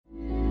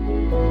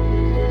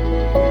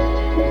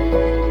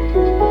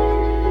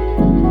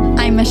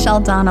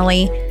Michelle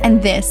Donnelly,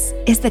 and this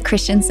is the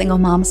Christian Single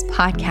Moms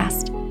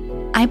Podcast.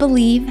 I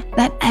believe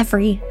that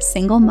every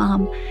single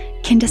mom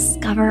can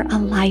discover a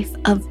life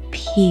of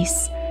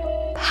peace,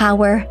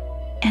 power,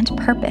 and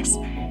purpose,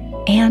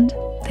 and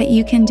that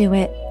you can do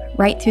it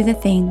right through the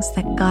things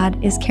that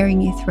God is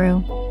carrying you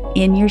through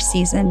in your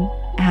season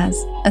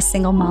as a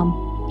single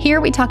mom.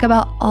 Here we talk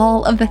about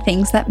all of the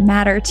things that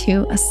matter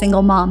to a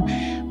single mom,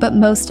 but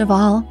most of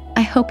all,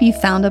 I hope you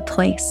found a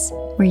place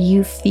where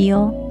you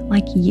feel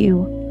like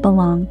you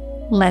belong.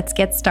 Let's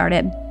get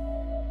started.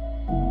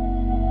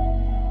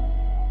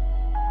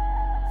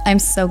 I'm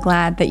so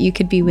glad that you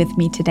could be with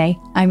me today.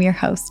 I'm your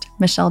host,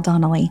 Michelle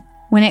Donnelly.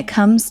 When it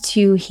comes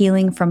to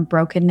healing from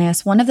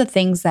brokenness, one of the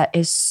things that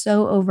is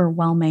so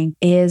overwhelming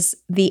is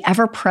the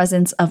ever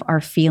presence of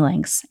our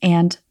feelings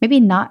and maybe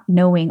not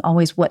knowing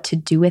always what to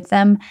do with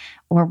them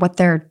or what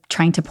they're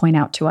trying to point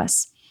out to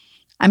us.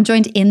 I'm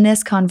joined in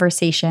this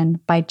conversation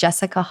by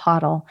Jessica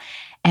Hottle.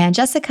 And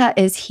Jessica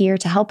is here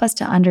to help us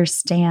to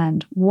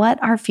understand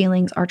what our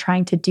feelings are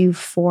trying to do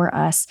for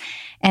us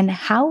and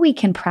how we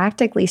can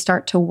practically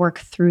start to work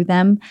through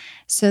them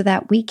so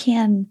that we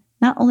can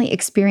not only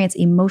experience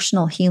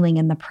emotional healing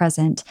in the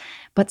present,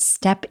 but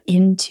step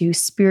into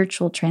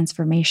spiritual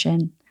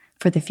transformation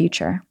for the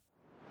future.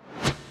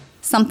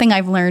 Something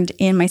I've learned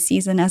in my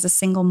season as a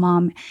single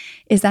mom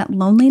is that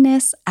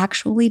loneliness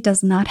actually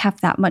does not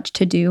have that much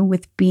to do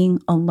with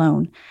being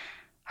alone.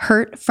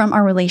 Hurt from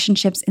our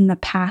relationships in the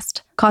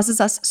past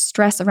causes us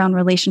stress around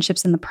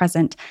relationships in the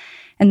present.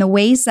 And the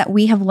ways that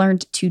we have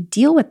learned to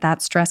deal with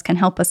that stress can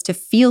help us to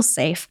feel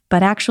safe,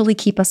 but actually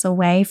keep us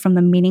away from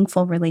the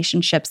meaningful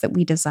relationships that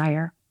we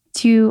desire.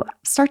 To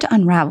start to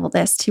unravel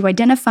this, to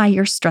identify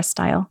your stress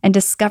style and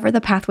discover the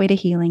pathway to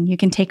healing, you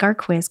can take our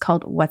quiz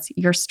called What's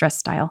Your Stress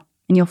Style?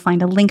 And you'll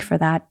find a link for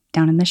that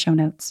down in the show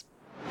notes.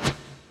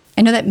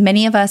 I know that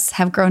many of us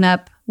have grown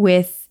up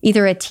with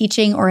either a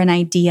teaching or an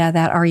idea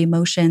that our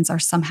emotions are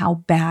somehow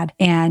bad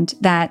and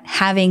that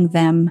having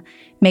them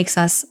makes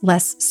us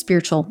less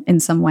spiritual in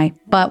some way.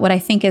 But what I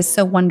think is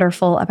so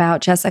wonderful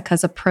about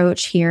Jessica's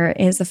approach here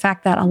is the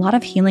fact that a lot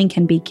of healing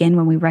can begin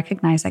when we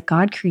recognize that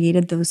God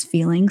created those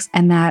feelings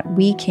and that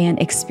we can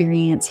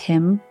experience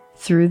Him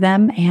through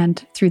them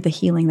and through the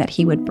healing that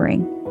He would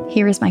bring.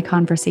 Here is my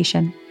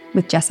conversation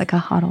with Jessica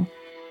Hottle.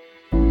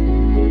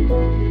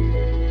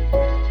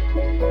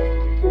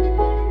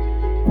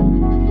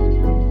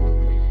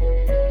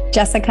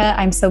 Jessica,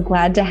 I'm so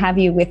glad to have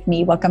you with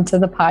me. Welcome to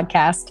the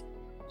podcast.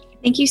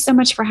 Thank you so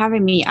much for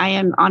having me. I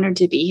am honored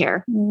to be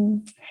here.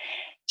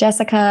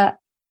 Jessica,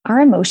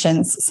 our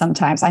emotions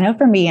sometimes, I know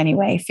for me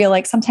anyway, feel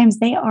like sometimes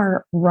they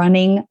are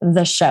running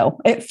the show.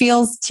 It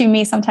feels to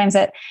me sometimes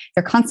that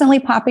they're constantly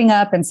popping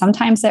up and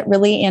sometimes at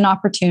really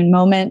inopportune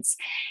moments.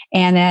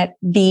 And that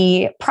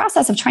the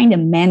process of trying to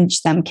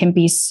manage them can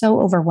be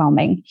so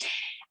overwhelming.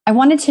 I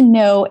wanted to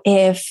know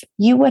if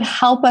you would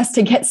help us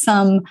to get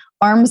some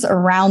arms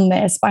around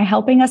this by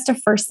helping us to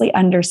firstly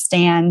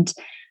understand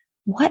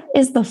what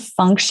is the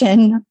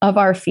function of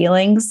our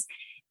feelings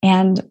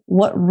and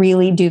what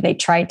really do they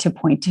try to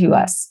point to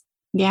us?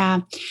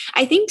 Yeah,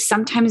 I think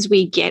sometimes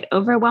we get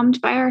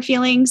overwhelmed by our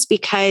feelings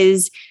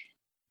because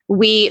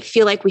we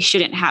feel like we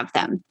shouldn't have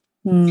them.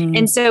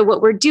 And so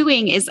what we're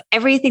doing is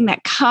everything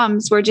that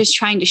comes, we're just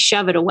trying to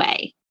shove it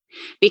away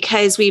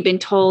because we've been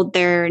told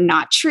they're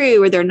not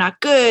true or they're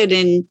not good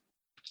and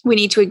we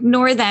need to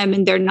ignore them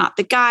and they're not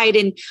the guide.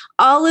 And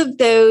all of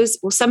those,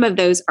 well, some of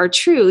those are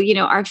true. You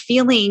know, our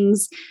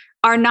feelings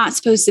are not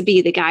supposed to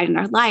be the guide in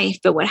our life.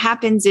 But what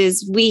happens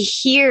is we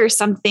hear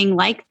something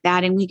like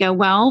that and we go,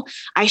 well,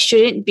 I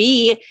shouldn't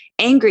be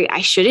angry.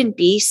 I shouldn't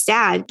be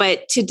sad.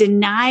 But to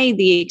deny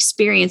the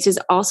experience is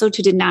also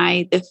to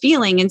deny the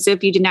feeling. And so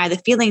if you deny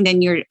the feeling,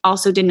 then you're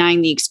also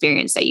denying the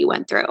experience that you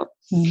went through.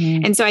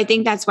 And so I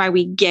think that's why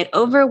we get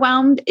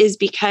overwhelmed is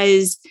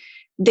because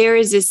there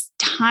is this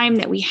time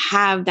that we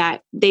have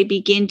that they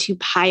begin to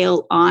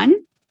pile on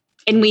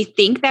and we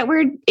think that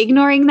we're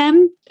ignoring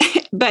them,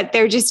 but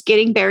they're just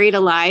getting buried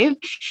alive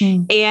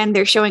and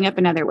they're showing up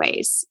in other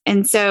ways.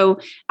 And so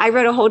I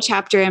wrote a whole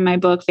chapter in my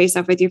book, Face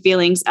Off With Your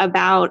Feelings,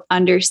 about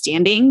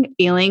understanding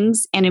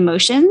feelings and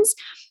emotions.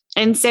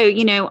 And so,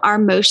 you know, our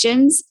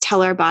emotions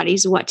tell our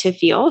bodies what to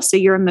feel. So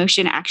your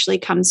emotion actually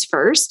comes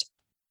first.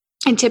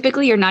 And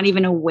typically you're not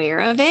even aware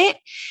of it,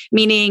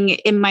 meaning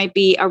it might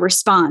be a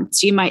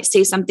response. You might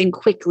say something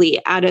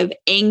quickly out of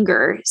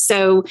anger.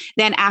 So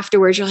then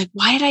afterwards, you're like,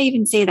 why did I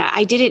even say that?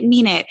 I didn't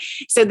mean it.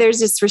 So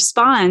there's this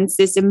response,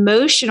 this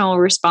emotional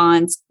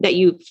response that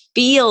you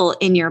feel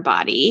in your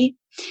body.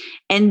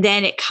 And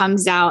then it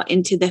comes out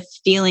into the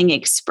feeling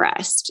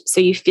expressed. So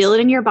you feel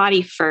it in your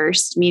body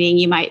first, meaning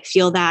you might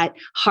feel that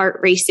heart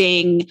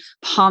racing,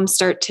 palms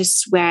start to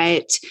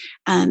sweat.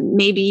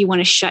 Maybe you want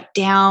to shut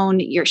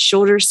down, your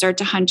shoulders start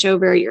to hunch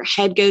over, your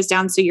head goes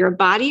down. So your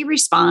body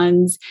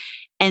responds,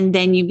 and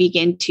then you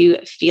begin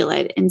to feel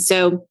it. And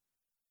so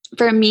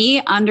for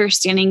me,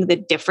 understanding the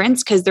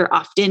difference, because they're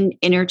often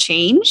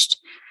interchanged,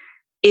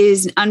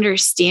 is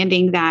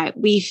understanding that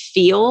we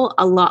feel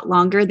a lot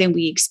longer than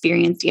we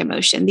experience the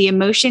emotion. The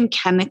emotion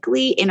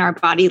chemically in our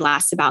body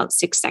lasts about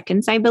 6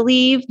 seconds, I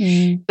believe.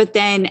 But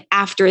then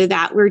after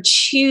that, we're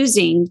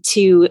choosing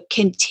to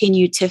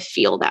continue to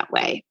feel that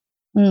way.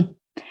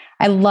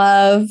 I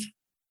love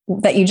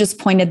that you just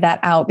pointed that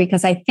out,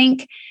 because I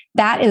think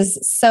that is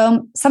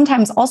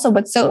sometimes also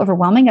what's so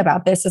overwhelming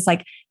about this is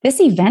like, this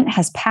event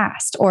has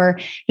passed, or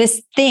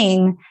this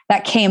thing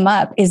that came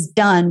up is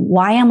done.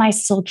 Why am I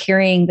still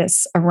carrying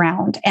this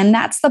around? And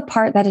that's the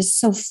part that is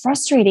so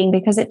frustrating,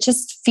 because it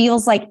just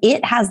feels like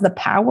it has the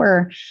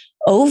power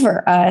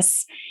over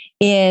us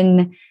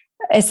in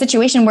a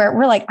situation where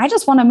we're like, I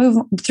just want to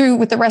move through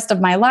with the rest of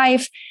my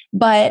life,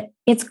 but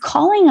it's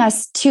calling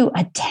us to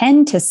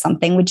attend to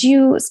something. Would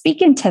you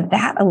speak into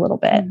that a little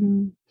bit?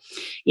 Mm-hmm.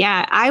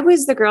 Yeah, I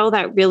was the girl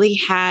that really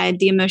had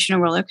the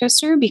emotional roller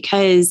coaster,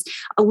 because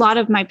a lot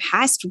of my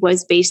past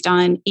was based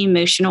on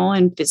emotional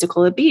and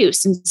physical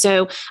abuse. And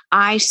so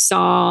I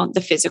saw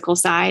the physical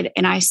side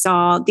and I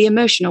saw the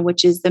emotional,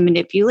 which is the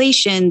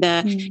manipulation,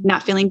 the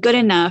not feeling good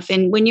enough.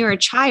 And when you're a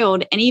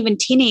child and even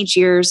teenage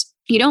years,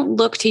 you don't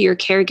look to your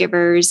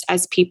caregivers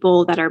as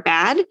people that are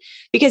bad,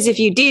 because if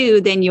you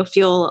do, then you'll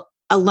feel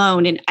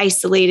alone and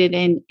isolated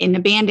and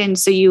abandoned.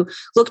 So you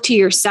look to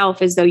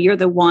yourself as though you're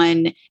the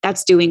one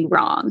that's doing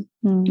wrong,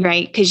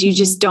 right? Because you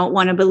just don't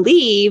want to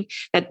believe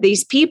that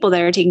these people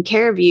that are taking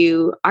care of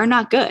you are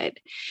not good.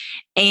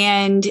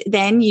 And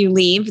then you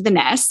leave the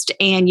nest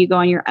and you go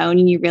on your own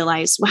and you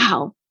realize,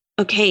 wow,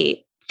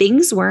 okay,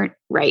 things weren't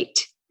right.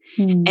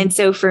 And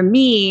so for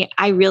me,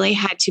 I really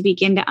had to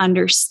begin to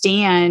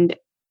understand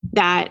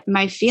that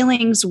my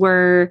feelings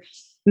were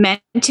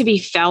meant to be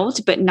felt,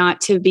 but not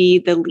to be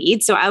the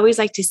lead. So I always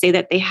like to say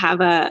that they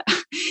have a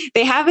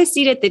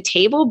seat at the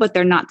table, but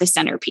they're not the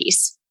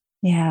centerpiece.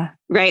 Yeah.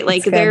 Right.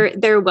 Like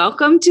they're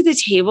welcome to the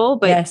table,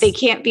 but they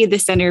can't be the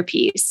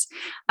centerpiece.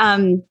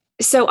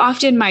 So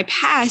often my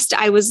past,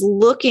 I was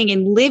looking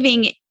and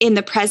living in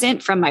the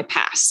present from my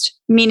past,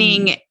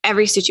 meaning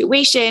every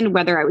situation,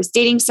 whether I was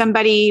dating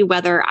somebody,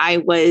 whether I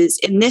was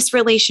in this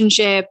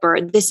relationship or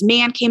this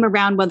man came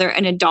around, whether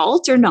an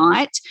adult or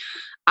not,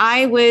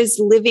 I was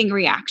living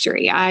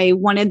reactory. I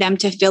wanted them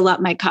to fill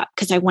up my cup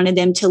because I wanted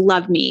them to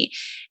love me.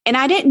 And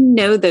I didn't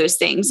know those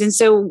things. And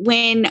so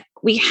when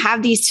we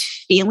have these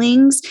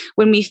feelings,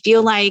 when we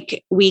feel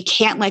like we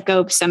can't let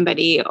go of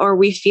somebody, or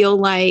we feel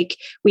like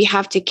we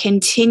have to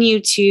continue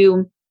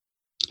to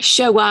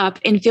show up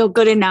and feel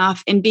good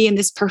enough and be in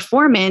this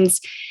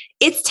performance,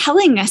 it's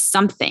telling us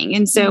something.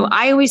 And so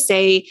I always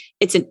say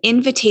it's an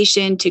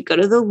invitation to go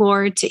to the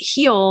Lord to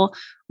heal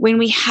when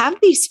we have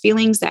these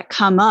feelings that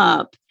come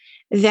up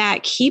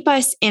that keep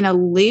us in a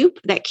loop,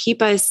 that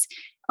keep us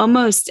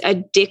almost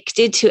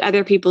addicted to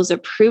other people's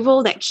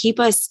approval, that keep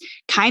us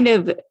kind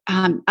of,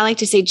 I like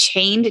to say,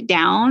 chained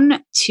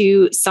down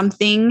to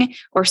something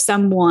or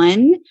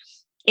someone.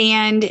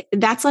 And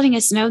that's letting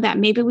us know that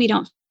maybe we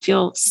don't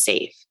feel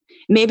safe.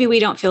 Maybe we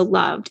don't feel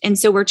loved. And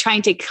so we're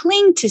trying to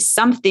cling to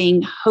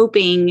something,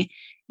 hoping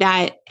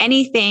that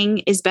anything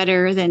is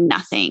better than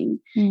nothing.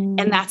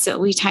 And that's what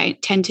we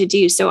tend to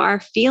do. So our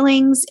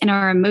feelings and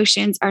our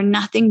emotions are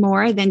nothing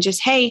more than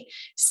just, hey,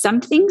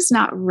 something's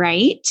not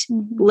right.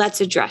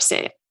 Let's address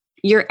it.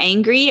 You're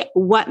angry.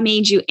 What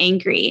made you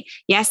angry?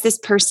 Yes, this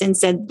person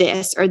said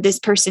this, or this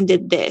person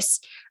did this,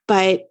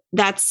 but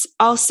that's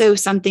also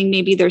something,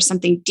 maybe there's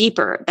something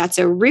deeper. That's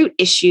a root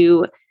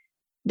issue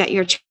that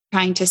you're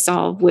trying to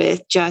solve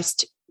with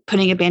just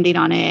putting a Band-Aid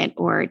on it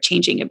or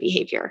changing a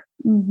behavior.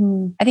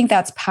 I think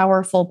that's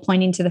powerful,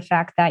 pointing to the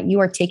fact that you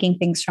are taking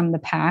things from the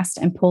past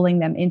and pulling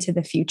them into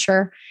the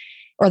future,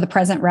 or the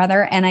present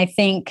rather. And I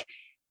think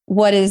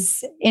what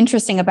is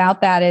interesting about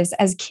that is,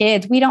 as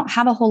kids, we don't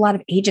have a whole lot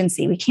of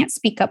agency. We can't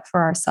speak up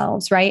for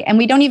ourselves, right? And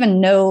we don't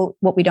even know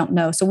what we don't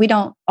know. So we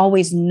don't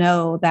always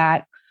know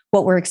that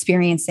what we're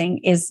experiencing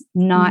is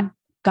not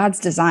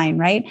God's design,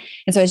 right?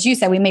 And so, as you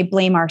said, we may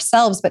blame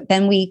ourselves, but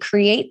then we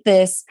create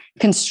this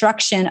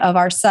construction of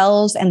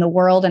ourselves and the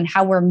world and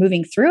how we're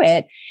moving through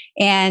it,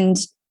 and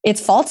it's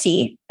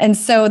faulty. And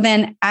so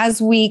then,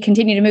 as we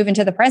continue to move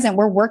into the present,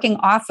 we're working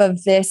off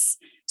of this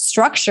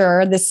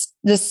structure, this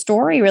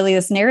story, really,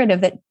 this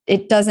narrative that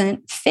it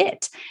doesn't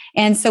fit.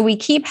 And so we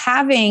keep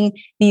having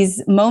these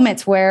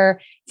moments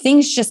where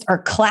things just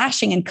are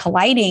clashing and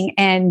colliding,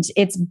 and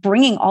it's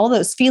bringing all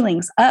those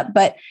feelings up.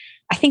 But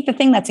I think the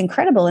thing that's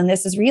incredible in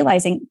this is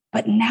realizing,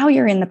 but now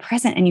you're in the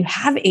present and you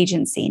have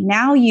agency.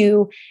 Now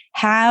you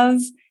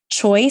have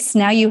choice.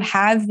 Now you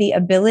have the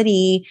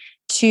ability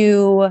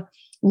to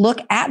look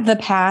at the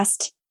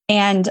past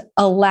and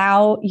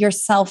allow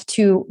yourself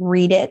to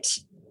read it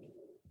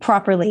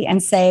properly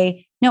and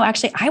say, no,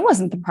 actually, I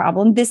wasn't the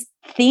problem. This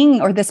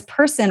thing or this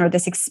person or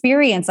this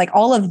experience, like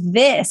all of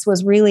this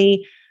was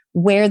really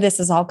where this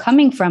is all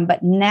coming from.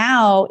 But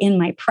now in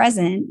my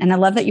present, and I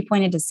love that you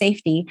pointed to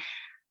safety,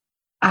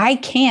 I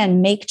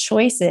can make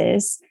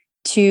choices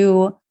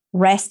to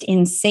rest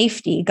in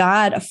safety.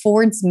 God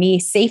affords me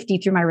safety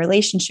through my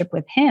relationship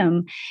with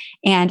him.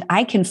 And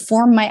I can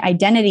form my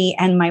identity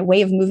and my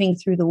way of moving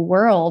through the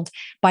world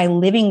by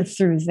living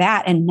through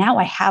that. And now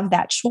I have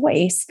that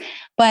choice.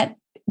 But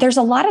there's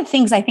a lot of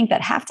things I think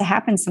that have to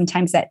happen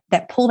sometimes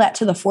that pull that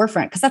to the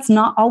forefront, because that's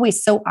not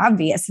always so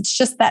obvious. It's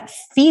just that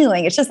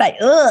feeling. It's just that,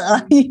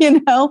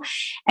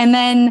 and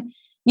then,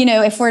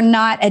 if we're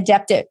not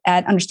adept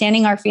at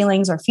understanding our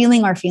feelings or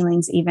feeling our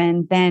feelings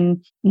even,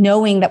 then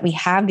knowing that we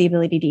have the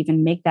ability to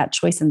even make that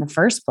choice in the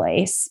first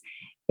place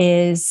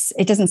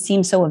it doesn't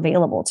seem so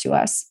available to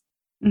us.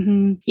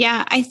 Mm-hmm.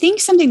 Yeah, I think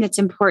something that's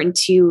important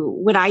too,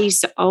 what I used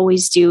to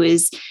always do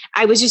is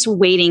I was just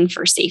waiting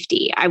for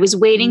safety. I was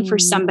waiting for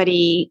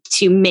somebody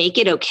to make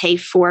it okay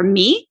for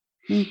me,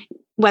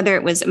 whether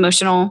it was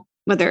emotional,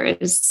 whether it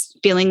was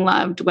feeling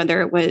loved,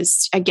 whether it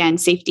was, again,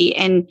 safety.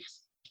 And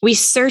we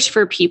search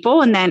for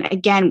people. And then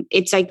again,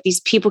 it's like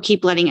these people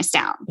keep letting us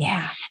down.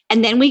 Yeah.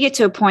 And then we get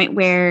to a point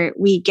where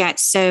we get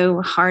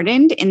so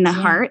hardened in the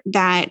heart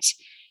that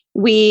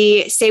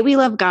we say we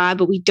love God,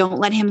 but we don't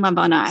let him love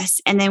on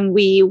us. And then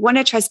we want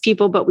to trust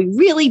people, but we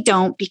really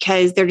don't,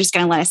 because they're just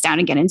going to let us down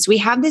again. And so we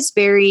have this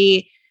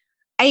very,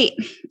 I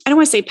don't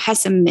want to say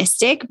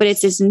pessimistic, but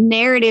it's this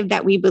narrative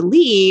that we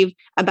believe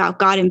about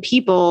God and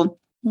people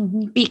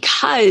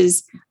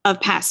because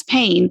of past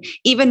pain,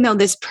 even though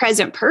this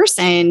present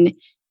person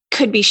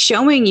could be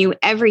showing you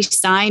every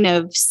sign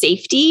of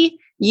safety.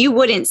 You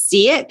wouldn't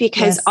see it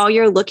because all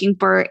you're looking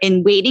for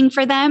and waiting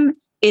for them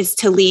is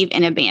to leave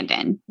and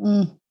abandon.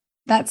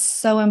 That's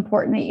so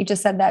important that you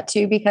just said that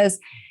too, because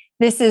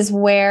this is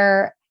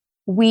where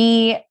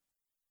we're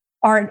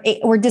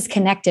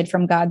disconnected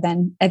from God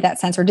then, in that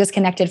sense. We're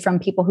disconnected from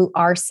people who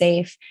are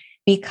safe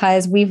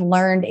because we've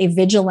learned a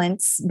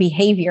vigilance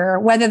behavior,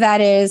 whether that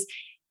is,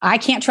 I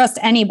can't trust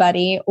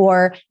anybody,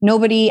 or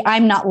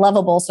I'm not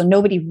lovable, so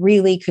nobody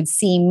really could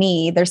see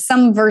me. There's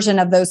some version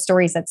of those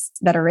stories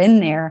that are in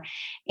there.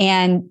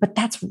 But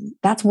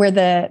that's where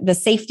the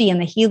safety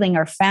and the healing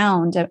are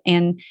found.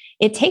 And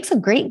it takes a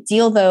great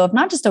deal, though, of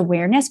not just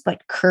awareness,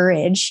 but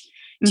courage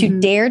to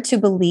dare to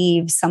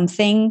believe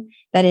something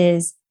that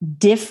is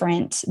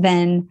different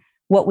than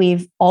what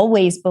we've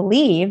always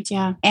believed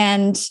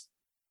and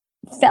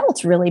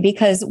felt, really,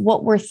 because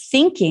what we're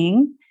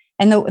thinking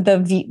and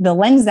the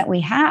lens that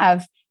we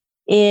have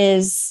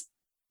is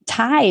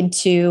tied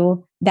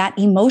to that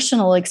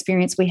emotional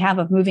experience we have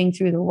of moving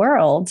through the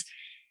world,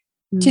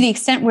 to the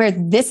extent where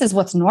this is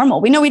what's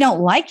normal. We know we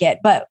don't like it,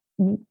 but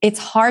it's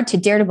hard to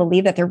dare to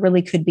believe that there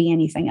really could be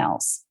anything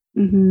else.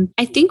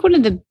 I think one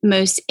of the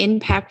most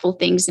impactful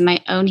things in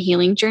my own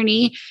healing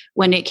journey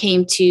when it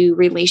came to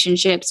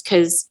relationships,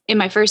 because in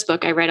my first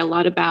book, I read a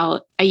lot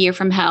about a year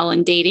from hell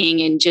and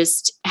dating and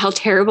just how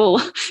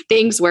terrible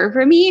things were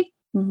for me.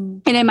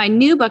 And in my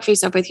new book,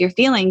 Face Up With Your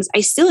Feelings,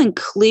 I still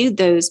include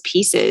those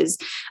pieces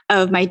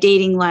of my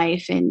dating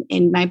life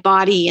and my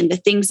body and the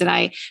things that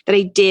I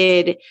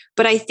did.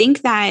 But I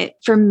think that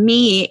for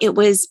me, it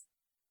was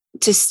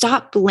to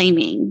stop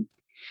blaming.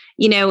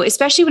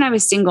 Especially when I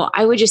was single,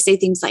 I would just say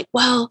things like,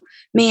 well,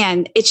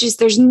 man, it's just,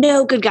 there's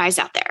no good guys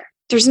out there.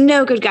 There's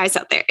no good guys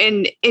out there.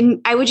 And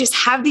I would just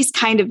have these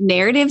kind of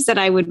narratives that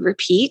I would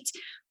repeat.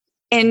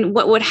 And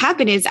what would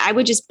happen is I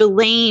would just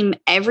blame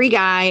every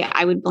guy.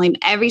 I would blame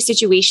every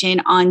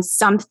situation on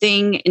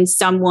something and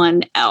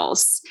someone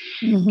else.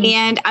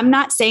 And I'm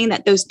not saying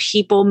that those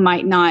people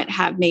might not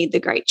have made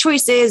the right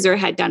choices or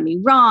had done me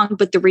wrong.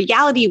 But the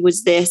reality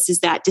was is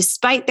that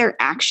despite their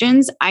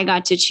actions, I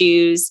got to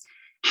choose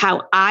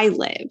how I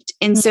lived.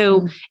 And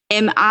so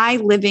am I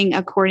living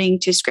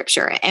according to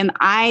scripture? Am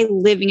I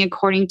living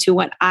according to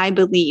what I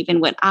believe and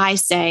what I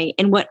say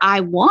and what I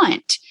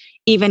want,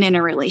 even in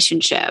a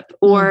relationship?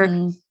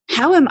 Or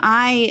how am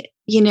I,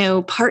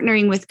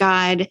 partnering with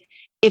God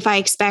if I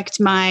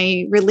expect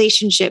my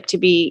relationship to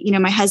be,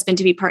 my husband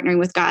to be partnering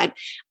with God?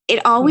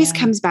 It always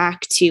comes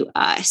back to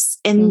us.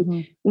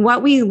 And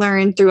what we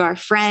learn through our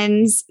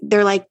friends,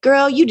 they're like,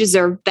 girl, you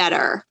deserve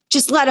better.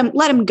 Just let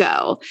him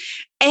go.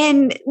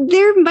 And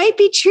there might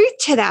be truth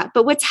to that.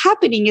 But what's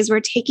happening is we're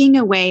taking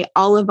away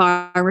all of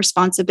our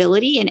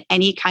responsibility in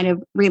any kind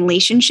of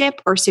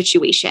relationship or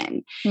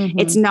situation.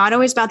 It's not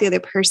always about the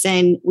other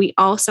person. We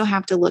also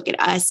have to look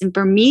at us. And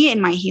for me, in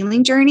my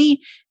healing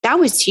journey, that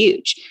was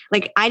huge.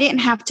 Like, I didn't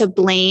have to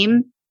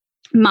blame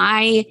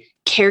my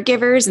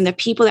caregivers and the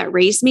people that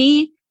raised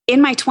me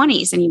in my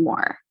 20s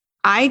anymore.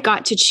 I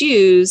got to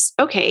choose,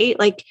 okay,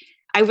 like,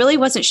 I really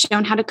wasn't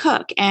shown how to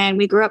cook, and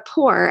we grew up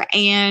poor,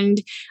 and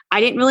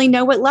I didn't really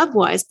know what love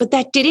was, but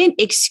that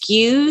didn't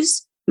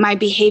excuse my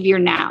behavior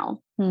now.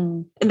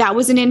 That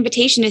was an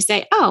invitation to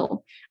say,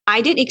 oh,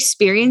 I didn't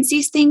experience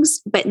these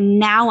things, but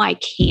now I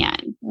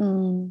can.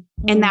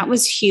 And that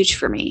was huge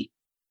for me.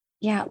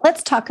 Yeah.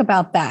 Let's talk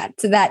about that.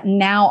 So that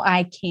now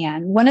I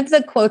can. One of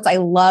the quotes I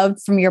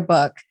loved from your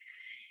book,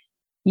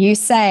 you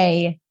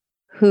say,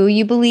 who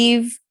you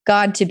believe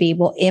God to be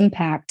will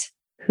impact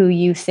who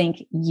you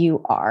think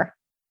you are.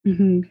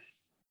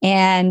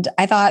 And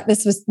I thought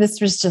this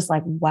was just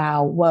like,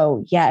 wow,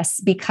 whoa, yes,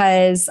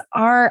 because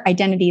our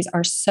identities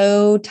are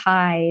so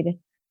tied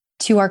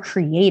to our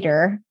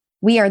creator.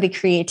 We are the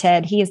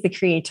created, he is the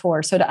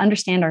creator. So to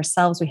understand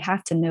ourselves, we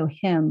have to know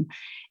him.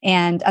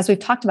 And as we've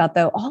talked about,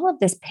 though, all of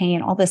this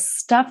pain, all this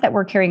stuff that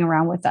we're carrying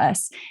around with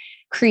us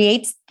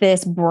creates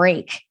this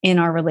break in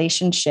our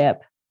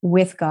relationship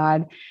with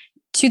God,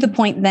 to the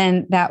point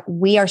then that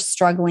we are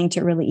struggling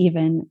to really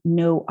even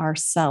know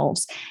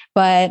ourselves.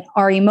 But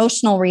our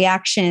emotional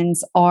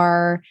reactions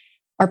are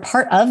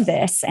part of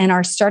this and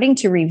are starting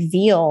to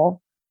reveal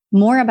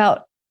more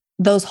about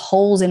those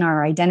holes in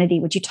our identity.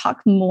 Would you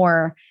talk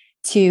more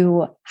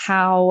to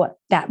how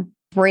that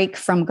break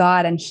from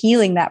God and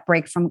healing that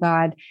break from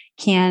God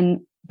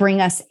can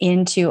bring us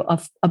into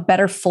a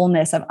better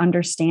fullness of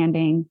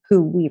understanding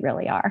who we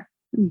really are?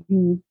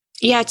 Mm-hmm.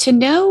 Yeah, to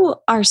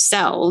know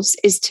ourselves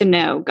is to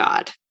know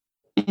God.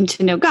 And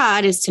to know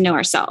God is to know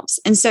ourselves.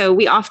 And so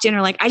we often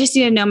are like, I just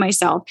need to know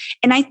myself.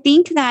 And I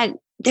think that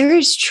there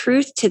is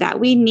truth to that.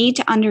 We need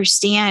to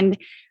understand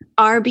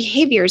our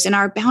behaviors and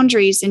our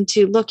boundaries and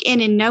to look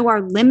in and know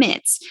our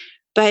limits.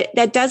 But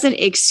that doesn't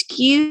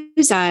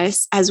excuse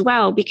us as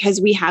well,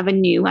 because we have a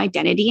new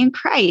identity in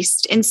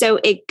Christ. And so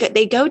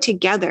they go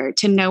together.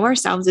 To know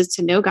ourselves is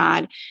to know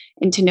God,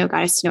 and to know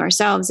God is to know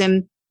ourselves.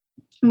 And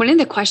one of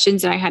the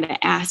questions that I had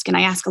to ask, and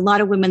I ask a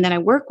lot of women that I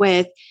work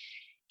with,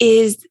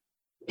 is,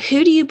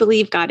 who do you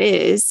believe God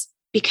is?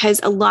 Because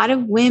a lot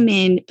of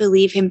women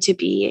believe him to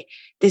be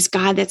this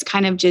God that's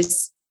kind of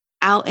just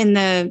out in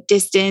the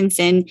distance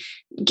and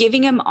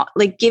giving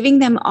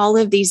them all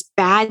of these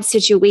bad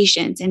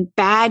situations and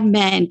bad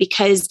men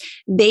because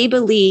they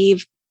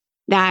believe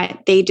that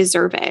they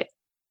deserve it.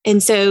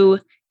 And so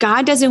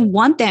God doesn't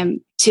want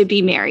them to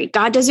be married.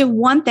 God doesn't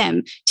want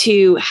them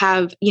to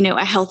have,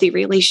 a healthy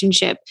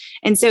relationship.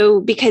 And so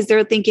because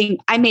they're thinking,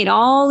 I made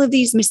all of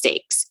these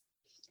mistakes.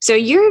 So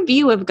your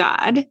view of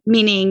God,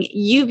 meaning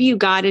you view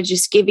God as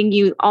just giving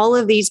you all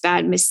of these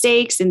bad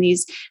mistakes and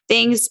these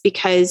things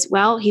because,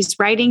 well, he's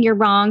righting your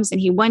wrongs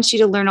and he wants you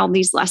to learn all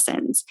these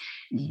lessons.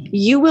 Mm-hmm.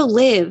 You will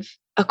live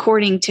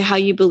according to how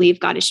you believe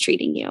God is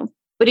treating you.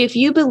 But if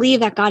you believe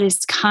that God is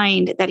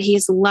kind, that he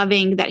is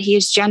loving, that he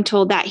is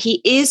gentle, that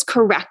he is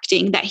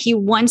correcting, that he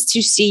wants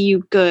to see you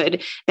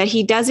good, that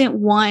he doesn't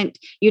want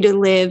you to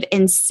live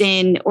in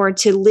sin or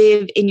to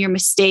live in your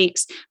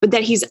mistakes, but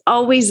that he's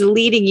always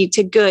leading you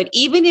to good,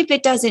 even if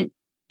it doesn't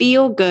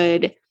feel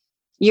good,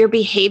 your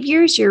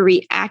behaviors, your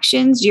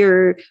reactions,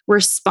 your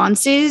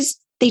responses,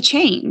 they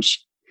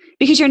change.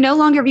 Because you're no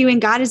longer viewing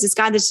God as this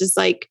God that's just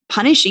like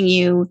punishing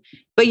you,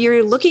 but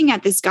you're looking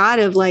at this God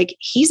of like,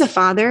 he's a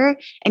father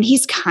and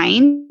he's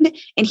kind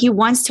and he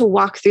wants to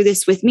walk through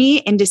this with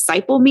me and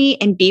disciple me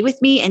and be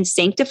with me and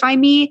sanctify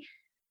me.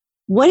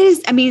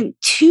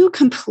 Two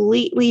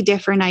completely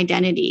different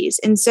identities.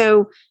 And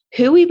so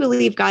who we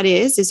believe God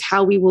is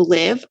how we will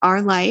live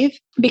our life,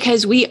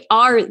 because we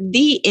are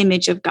the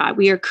image of God.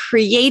 We are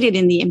created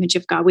in the image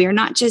of God. We are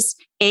not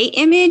just a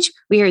image,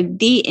 we are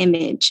the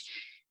image.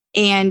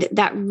 And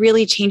that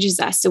really changes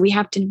us. So we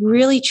have to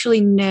really,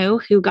 truly know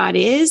who God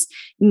is,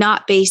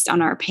 not based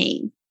on our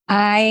pain.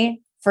 I,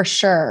 for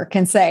sure,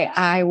 can say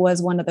I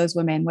was one of those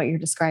women, what you're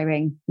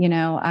describing.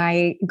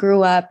 I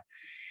grew up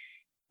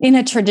in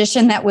a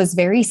tradition that was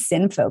very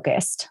sin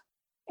focused.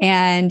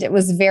 And it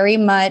was very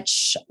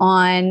much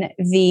on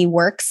the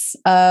works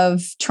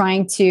of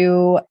trying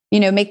to,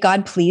 make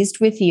God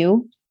pleased with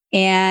you,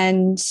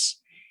 and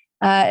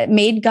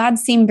made God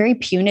seem very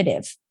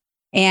punitive.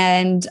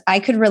 And I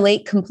could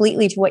relate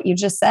completely to what you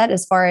just said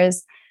as far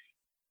as,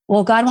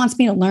 well, God wants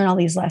me to learn all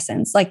these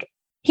lessons. Like,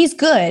 he's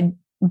good,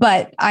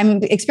 but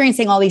I'm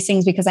experiencing all these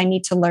things because I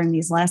need to learn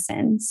these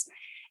lessons.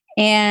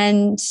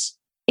 And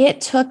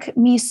it took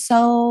me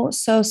so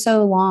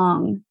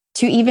long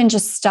to even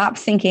just stop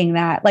thinking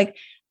that, like,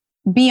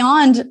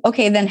 beyond,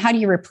 okay, then how do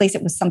you replace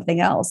it with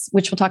something else,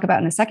 which we'll talk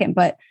about in a second.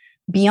 But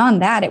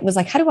beyond that, it was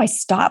like, how do I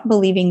stop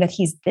believing that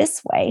he's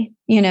this way,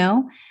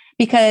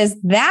 Because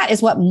that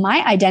is what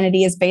my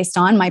identity is based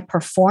on: my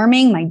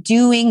performing, my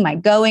doing, my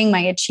going,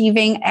 my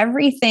achieving.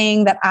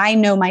 Everything that I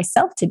know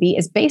myself to be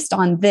is based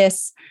on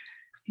this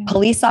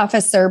police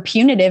officer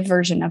punitive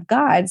version of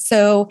God.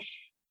 So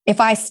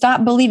if I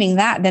stop believing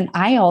that, then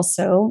I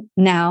also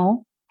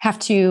now have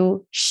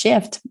to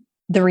shift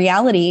the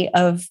reality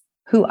of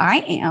who I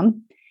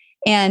am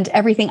and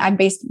everything I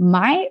based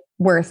my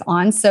worth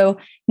on. So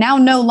now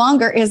no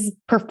longer is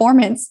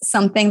performance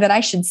something that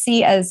I should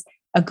see as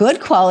a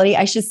good quality.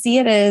 I should see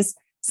it as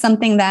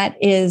something that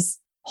is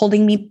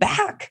holding me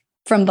back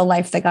from the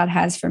life that God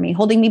has for me,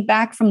 holding me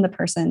back from the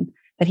person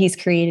that he's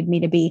created me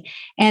to be.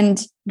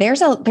 And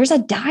there's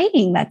a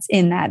dying that's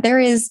in that. There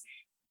is,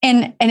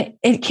 and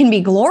it can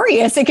be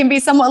glorious. It can be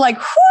somewhat like,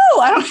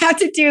 whoo, I don't have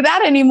to do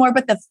that anymore.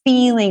 But the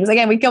feelings,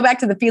 again, we go back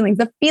to the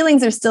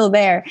feelings are still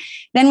there.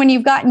 Then when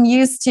you've gotten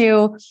used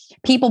to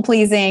people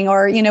pleasing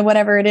or,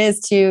 whatever it is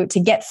to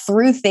get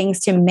through things,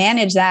 to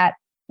manage that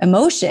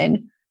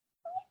emotion,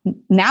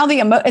 now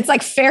it's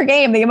like fair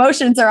game. The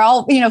emotions are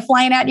all,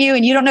 flying at you,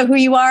 and you don't know who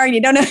you are and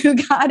you don't know who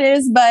God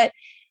is, but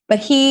but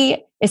he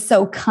is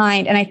so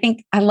kind. And I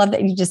think I love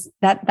that you just,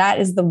 that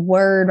is the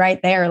word right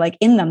there, like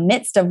in the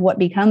midst of what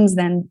becomes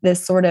then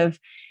this sort of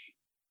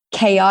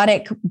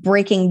chaotic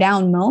breaking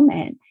down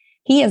moment.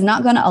 He is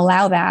not going to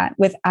allow that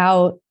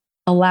without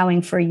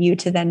allowing for you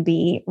to then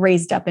be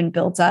raised up and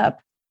built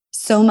up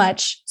so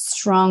much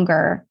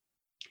stronger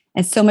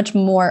and so much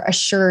more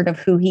assured of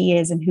who he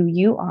is and who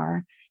you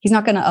are. He's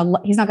not going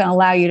to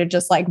allow you to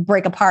just like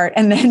break apart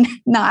and then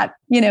not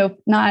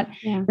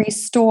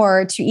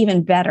restore to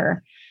even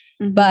better.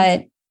 Mm-hmm.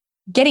 But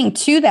getting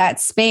to that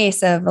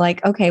space of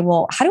like, okay,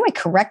 well, how do I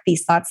correct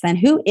these thoughts then?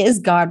 Who is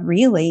God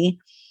really?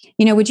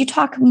 Would you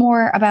talk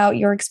more about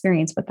your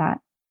experience with that?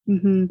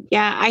 Mm-hmm.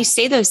 Yeah, I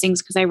say those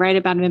things because I write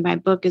about them in my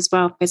book as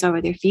well, because I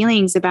have their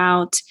feelings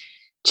about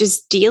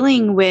just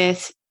dealing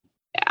with,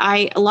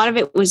 a lot of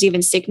it was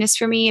even sickness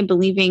for me and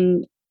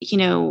believing,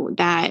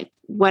 that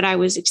what I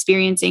was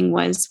experiencing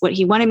was what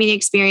he wanted me to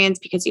experience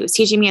because he was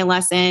teaching me a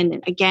lesson.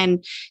 And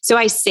again, so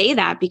I say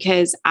that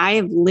because I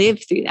have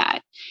lived through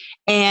that.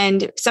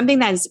 And something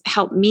that has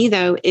helped me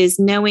though, is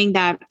knowing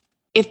that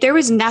if there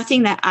was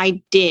nothing that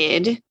I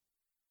did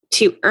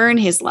to earn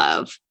his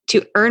love,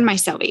 to earn my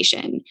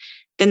salvation,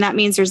 then that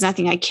means there's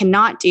nothing I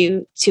cannot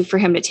do for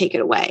him to take it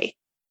away.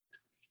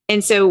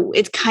 And so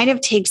it kind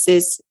of takes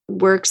this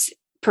works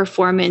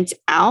performance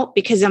out,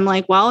 because I'm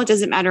like, well, it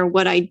doesn't matter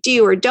what I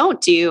do or don't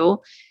do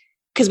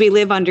because we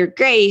live under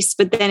grace.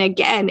 But then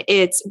again,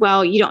 it's,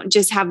 well, you don't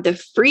just have the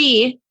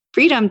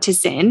freedom to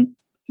sin.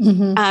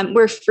 Mm-hmm.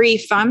 We're free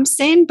from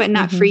sin, but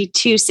not mm-hmm. free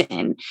to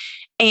sin.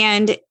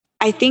 And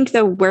I think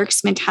the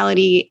works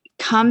mentality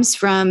comes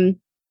from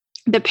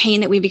the pain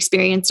that we've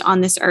experienced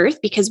on this earth,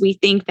 because we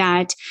think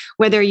that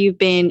whether you've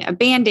been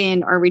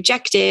abandoned or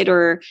rejected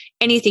or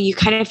anything, you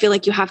kind of feel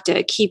like you have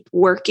to keep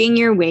working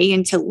your way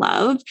into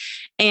love.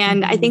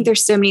 And mm-hmm. I think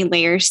there's so many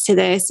layers to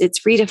this.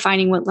 It's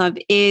redefining what love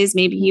is.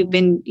 Maybe you've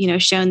been,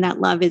 shown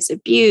that love is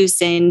abuse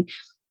and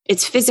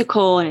it's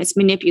physical and it's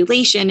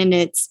manipulation and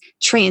it's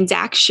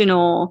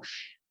transactional.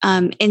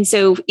 And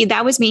so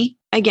that was me.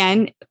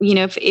 Again,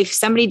 if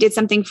somebody did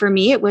something for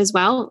me, it was,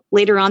 well,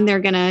 later on,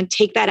 they're going to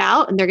take that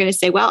out and they're going to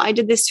say, well, I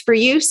did this for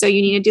you, so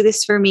you need to do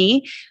this for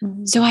me.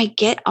 Mm-hmm. So I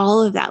get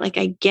all of that. Like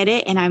I get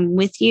it and I'm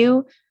with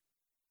you.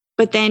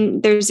 But then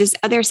there's this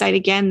other side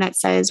again that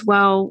says,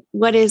 well,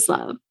 what is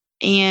love?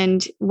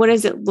 And what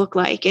does it look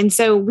like? And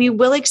so we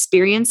will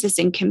experience this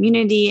in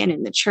community and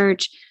in the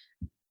church,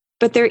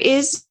 but there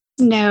is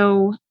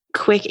no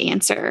quick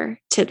answer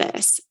to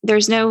this.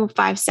 There's no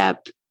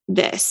 5-step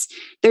this.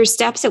 There's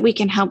steps that we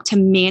can help to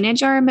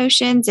manage our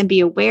emotions and be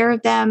aware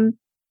of them.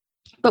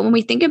 But when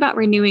we think about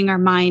renewing our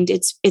mind,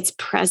 it's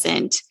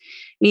present,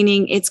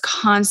 meaning it's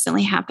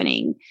constantly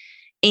happening.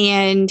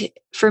 And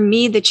for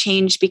me, the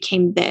change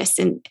became this.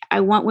 And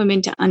I want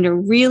women to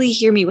really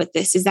hear me with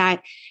this, is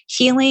that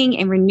healing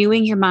and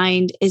renewing your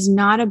mind is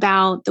not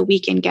about the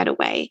weekend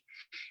getaway.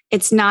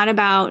 It's not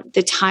about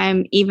the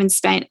time even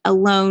spent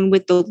alone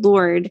with the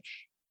Lord.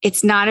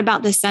 It's not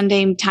about the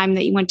Sunday time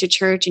that you went to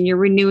church and you're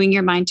renewing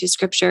your mind to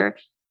scripture.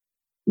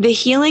 The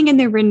healing and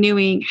the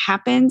renewing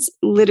happens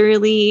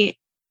literally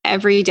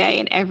every day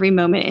and every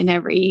moment and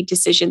every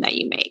decision that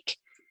you make.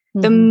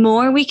 Mm-hmm. The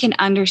more we can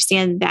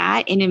understand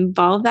that and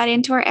involve that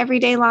into our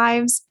everyday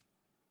lives,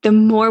 the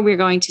more we're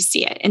going to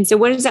see it. And so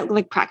what does that look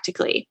like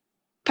practically?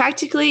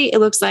 Practically, it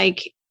looks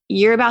like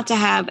you're about to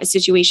have a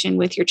situation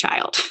with your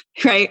child,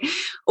 right?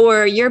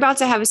 Or you're about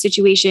to have a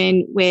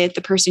situation with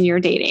the person you're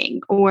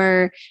dating,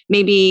 or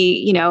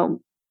maybe,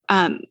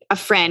 a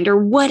friend or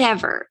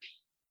whatever.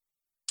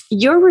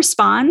 Your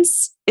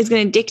response is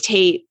going to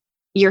dictate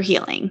your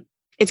healing.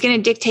 It's going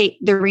to dictate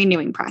the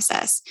renewing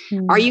process.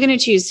 Mm. Are you going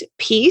to choose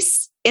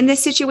peace in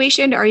this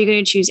situation? Or are you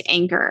going to choose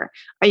anger?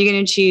 Are you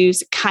going to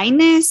choose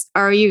kindness?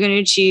 Or are you going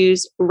to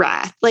choose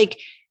wrath? Like,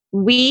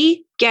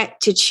 we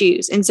get to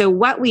choose. And so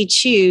what we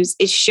choose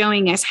is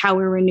showing us how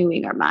we're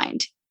renewing our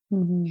mind.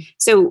 Mm-hmm.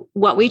 So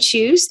what we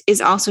choose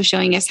is also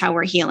showing us how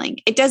we're healing.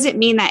 It doesn't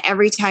mean that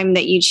every time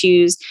that you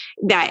choose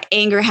that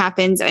anger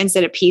happens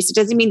instead of peace. It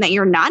doesn't mean that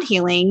you're not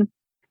healing,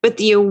 but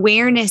the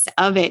awareness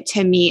of it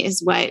to me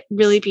is what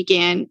really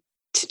began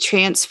to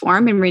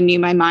transform and renew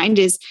my mind,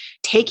 is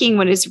taking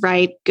what is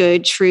right,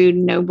 good, true,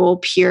 noble,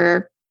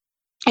 pure,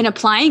 and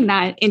applying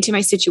that into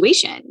my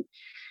situation.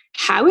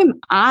 How am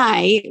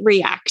I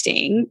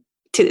reacting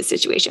to the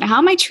situation? How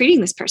am I treating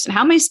this person?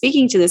 How am I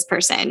speaking to this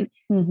person?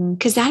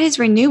 Because that is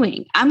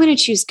renewing. I'm going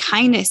to choose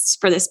kindness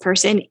for this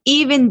person,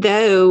 even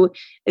though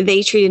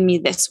they treated me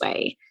this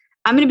way.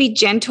 I'm going to be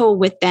gentle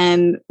with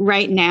them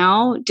right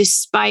now,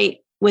 despite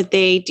what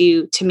they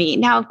do to me.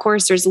 Now, of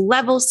course, there's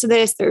levels to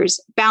this. There's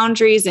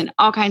boundaries and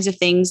all kinds of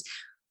things.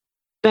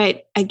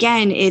 But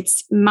again,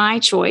 it's my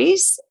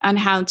choice on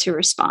how to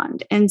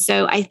respond. And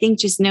so I think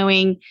just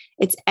knowing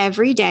it's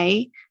every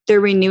day, the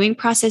renewing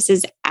process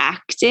is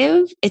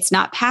active. It's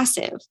not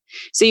passive.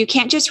 So you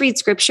can't just read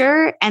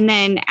scripture and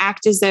then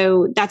act as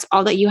though that's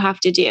all that you have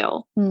to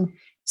do.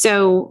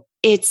 So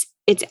it's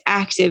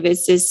active.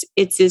 It's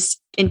this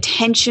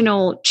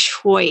intentional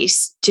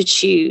choice to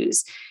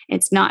choose.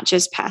 It's not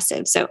just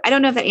passive. So I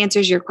don't know if that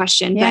answers your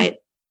question, but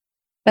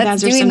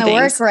That's doing the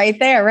work right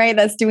there, right?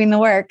 That's doing the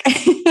work. And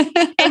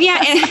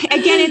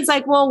again, it's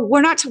like, well,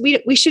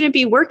 we shouldn't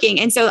be working.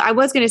 And so I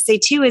was going to say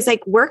too, is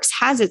like works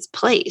has its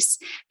place.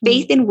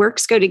 Faith and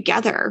works go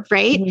together,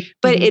 right? Mm-hmm.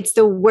 But it's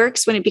the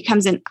works when it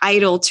becomes an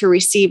idol to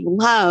receive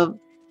love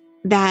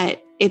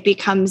that it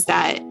becomes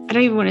that, I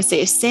don't even want to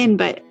say a sin,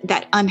 but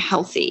that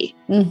unhealthy.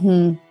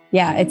 Mm-hmm.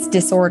 Yeah, it's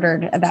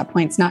disordered at that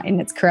point. It's not in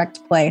its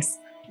correct place.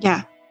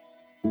 Yeah.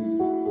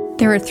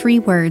 There are 3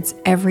 words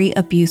every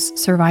abuse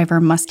survivor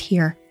must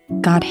hear.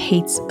 God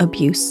hates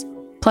abuse.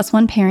 Plus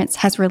One Parents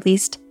has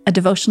released a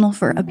devotional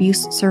for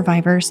abuse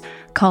survivors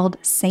called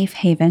Safe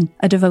Haven,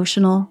 a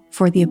devotional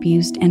for the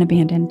abused and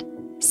abandoned.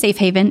 Safe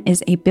Haven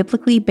is a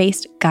biblically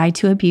based guide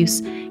to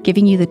abuse,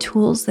 giving you the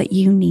tools that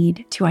you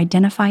need to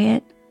identify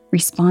it,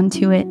 respond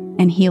to it,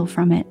 and heal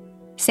from it.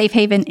 Safe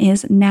Haven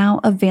is now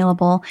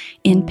available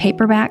in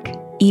paperback,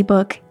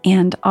 ebook,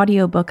 and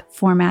audiobook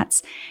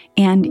formats,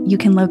 and you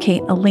can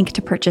locate a link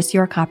to purchase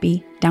your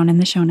copy down in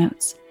the show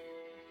notes.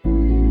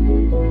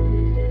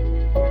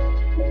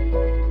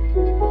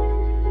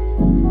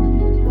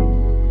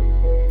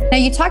 Now,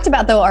 you talked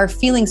about, though, our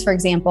feelings, for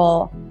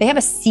example, they have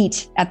a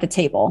seat at the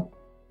table,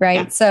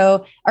 right? Yeah.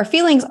 So our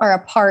feelings are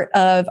a part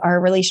of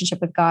our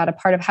relationship with God, a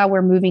part of how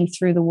we're moving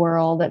through the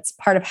world. It's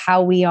part of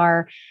how we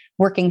are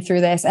working through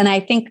this. And I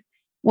think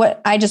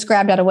what I just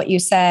grabbed out of what you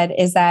said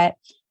is that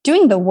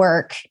doing the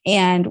work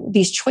and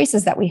these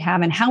choices that we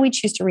have and how we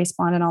choose to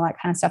respond and all that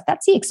kind of stuff,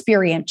 that's the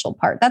experiential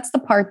part. That's the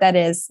part that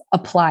is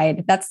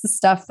applied. That's the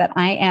stuff that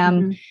I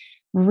am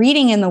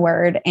reading in the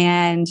Word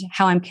and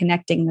how I'm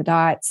connecting the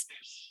dots.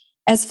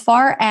 As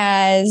far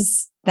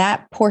as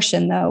that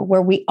portion, though,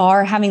 where we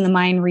are having the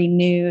mind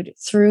renewed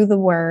through the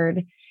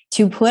Word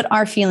to put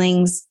our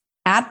feelings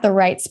at the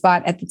right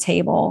spot at the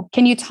table,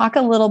 can you talk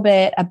a little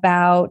bit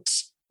about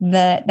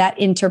that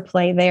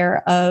interplay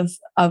there of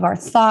our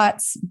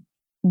thoughts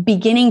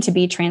beginning to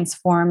be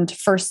transformed,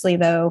 firstly,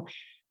 though,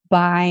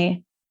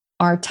 by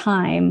our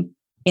time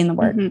in the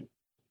Word? Mm-hmm.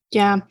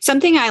 Yeah.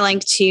 Something I like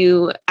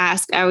to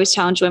ask, I always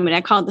challenge women,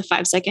 I call it the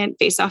 5-second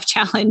face-off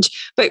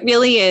challenge, but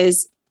really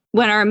is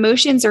when our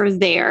emotions are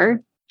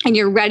there and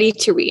you're ready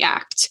to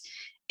react,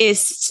 is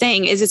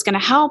saying, is this going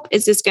to help?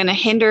 Is this going to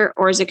hinder?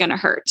 Or is it going to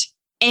hurt?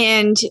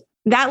 And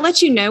that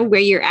lets you know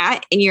where you're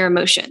at in your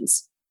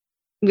emotions,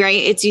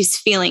 right? It's these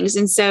feelings.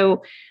 And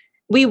so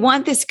we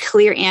want this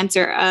clear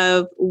answer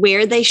of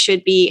where they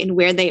should be and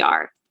where they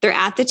are. They're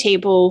at the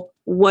table.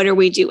 What do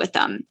we do with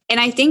them?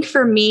 And I think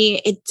for me,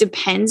 it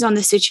depends on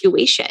the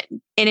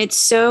situation. And it's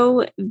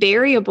so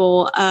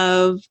variable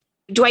of,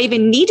 do I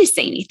even need to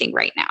say anything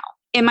right now?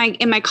 Am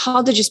I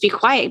called to just be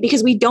quiet?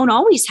 Because we don't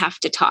always have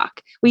to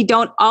talk. We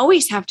don't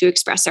always have to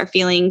express our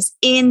feelings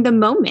in the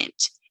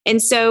moment. And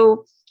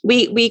so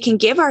we can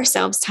give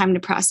ourselves time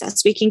to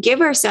process. We can give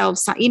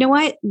ourselves time. You know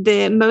what?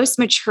 The most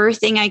mature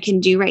thing I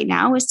can do right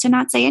now is to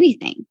not say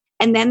anything.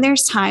 And then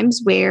there's times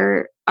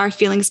where our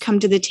feelings come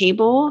to the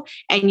table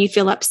and you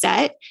feel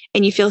upset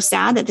and you feel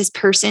sad that this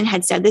person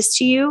had said this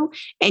to you.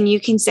 And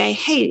you can say,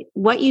 hey,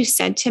 what you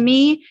said to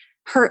me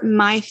hurt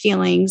my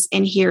feelings,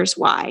 and here's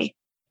why.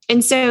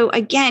 And so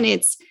again,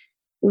 it's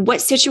what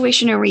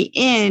situation are we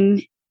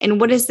in and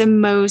what is the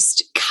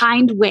most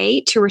kind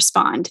way to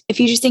respond? If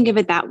you just think of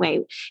it that way,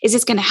 is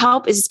this going to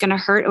help? Is this going to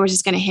hurt? Or is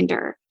this going to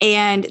hinder?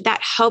 And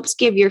that helps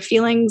give your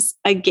feelings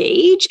a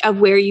gauge of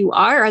where you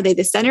are. Are they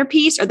the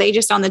centerpiece? Or are they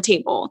just on the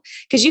table?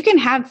 Because you can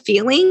have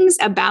feelings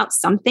about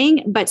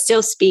something, but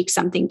still speak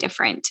something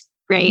different,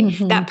 right?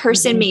 Mm-hmm, that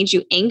person made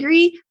you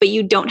angry, but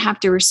you don't have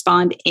to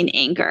respond in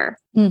anger.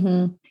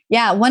 Mm-hmm.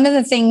 Yeah. One of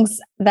the things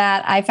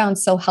that I found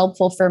so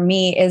helpful for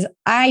me is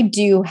I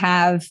do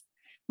have,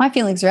 my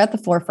feelings are at the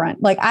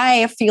forefront. Like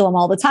I feel them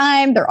all the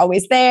time. They're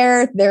always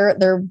there.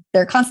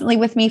 They're constantly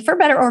with me, for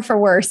better or for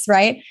worse.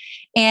 Right.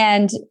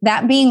 And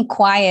that being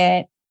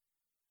quiet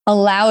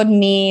allowed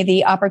me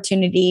the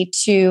opportunity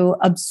to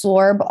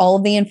absorb all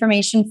of the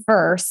information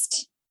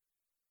first,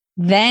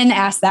 then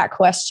ask that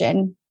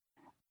question,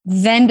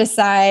 then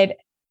decide,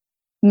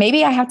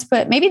 maybe I have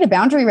to maybe the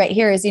boundary right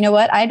here is, you know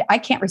what? I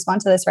can't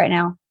respond to this right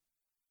now.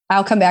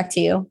 I'll come back to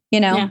you,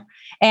 Yeah.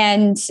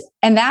 And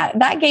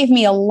that gave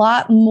me a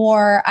lot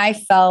more, I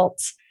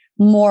felt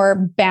more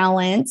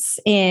balance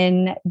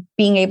in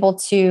being able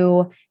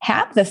to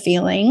have the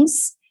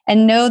feelings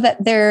and know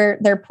that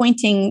they're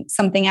pointing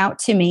something out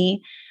to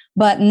me,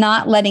 but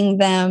not letting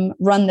them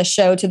run the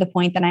show to the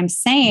point that I'm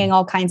saying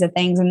all kinds of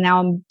things. And now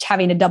I'm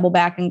having to double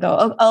back and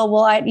go, oh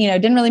well, I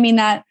didn't really mean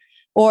that.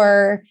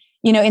 Or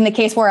in the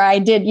case where I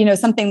did,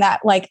 something that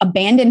like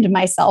abandoned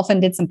myself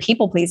and did some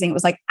people pleasing, it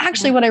was like,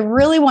 actually what I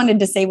really wanted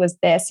to say was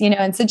this,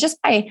 and so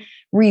just by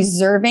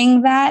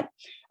reserving that,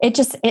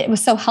 it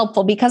was so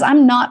helpful because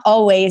I'm not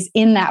always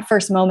in that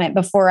first moment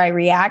before I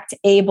react,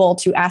 able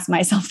to ask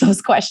myself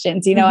those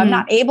questions. I'm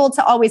not able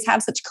to always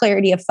have such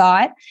clarity of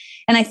thought.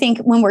 And I think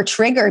when we're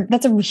triggered,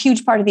 that's a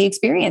huge part of the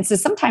experience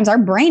is sometimes our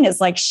brain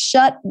is like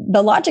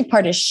the logic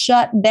part is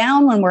shut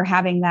down when we're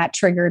having that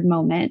triggered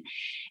moment.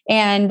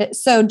 And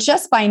so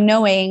just by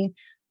knowing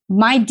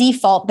my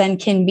default then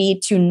can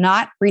be to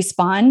not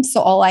respond.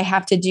 So all I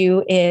have to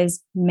do is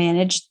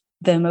manage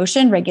the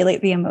emotion,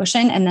 regulate the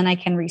emotion, and then I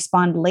can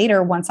respond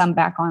later once I'm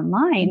back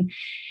online.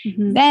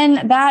 Mm-hmm.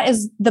 Then that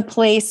is the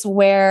place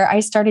where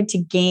I started to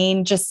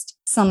gain just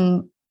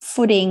some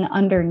footing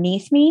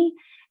underneath me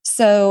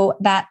so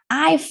that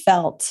I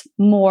felt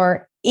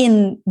more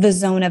in the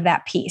zone of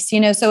that peace.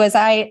 So as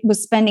I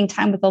was spending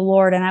time with the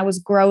Lord and I was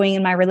growing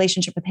in my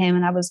relationship with him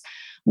and I was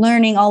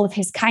learning all of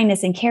his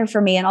kindness and care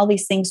for me and all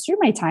these things through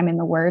my time in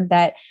the Word,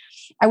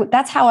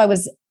 that's how I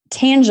was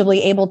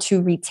tangibly able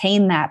to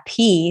retain that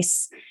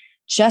peace,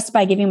 just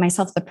by giving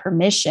myself the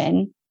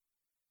permission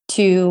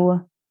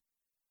to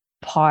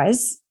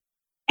pause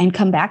and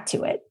come back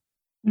to it.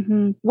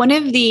 Mm-hmm. One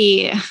of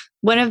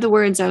the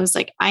words I was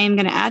like, I am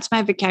going to add to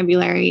my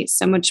vocabulary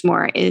so much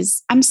more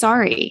is I'm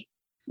sorry.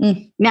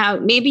 Now,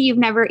 maybe you've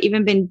never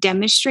even been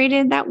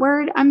demonstrated that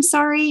word, I'm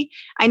sorry.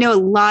 I know a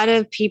lot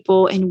of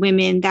people and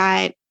women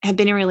that have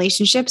been in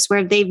relationships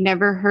where they've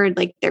never heard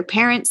like their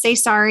parents say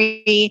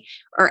sorry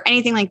or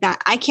anything like that.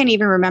 I can't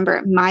even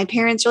remember my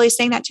parents really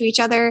saying that to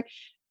each other.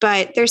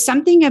 But there's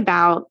something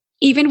about,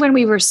 even when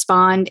we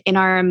respond in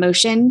our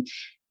emotion,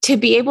 to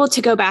be able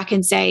to go back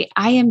and say,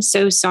 I am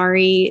so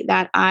sorry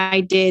that I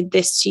did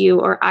this to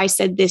you, or I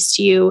said this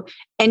to you,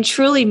 and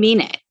truly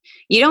mean it.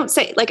 You don't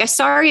say like a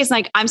sorry is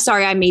like, I'm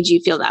sorry I made you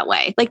feel that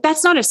way. Like,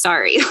 that's not a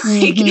sorry.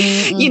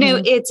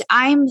 It's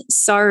I'm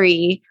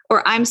sorry,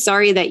 or I'm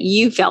sorry that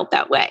you felt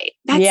that way.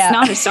 That's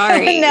not a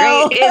sorry,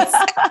 right?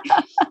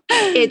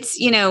 It's,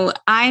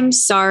 I'm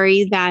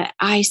sorry that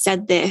I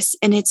said this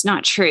and it's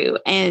not true.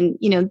 And,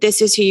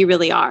 this is who you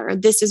really are.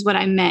 This is what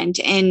I meant.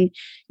 And,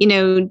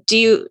 do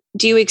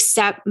you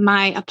accept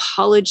my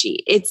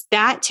apology? It's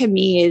that, to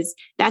me,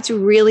 that's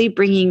really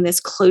bringing this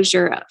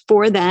closure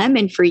for them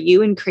and for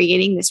you, and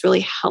creating this really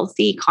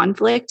healthy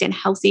conflict and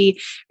healthy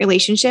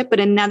relationship. But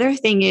another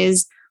thing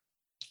is,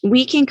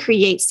 we can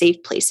create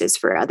safe places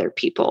for other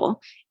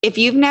people. If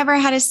you've never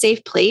had a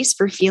safe place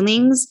for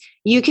feelings,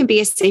 you can be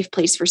a safe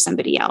place for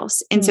somebody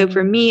else. And so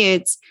for me,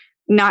 it's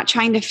not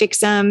trying to fix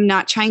them,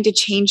 not trying to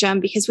change them,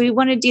 because we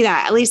want to do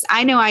that. At least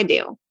I know I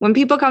do. When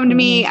people come to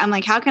me, I'm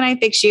like, how can I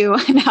fix you?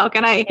 And how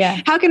can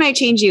I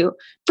change you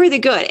for the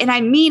good? And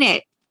I mean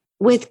it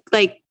with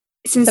like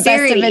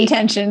sincerity. The best of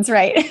intentions,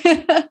 right?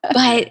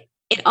 But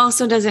it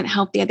also doesn't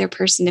help the other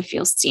person to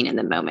feel seen in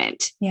the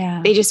moment. Yeah.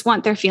 They just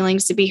want their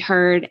feelings to be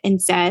heard and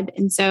said.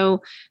 And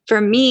so for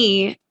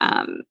me,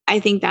 I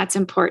think that's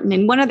important.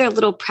 And one other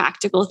little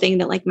practical thing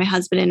that like my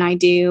husband and I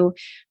do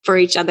for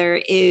each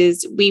other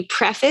is we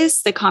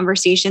preface the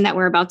conversation that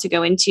we're about to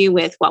go into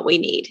with what we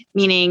need.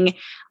 Meaning,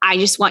 I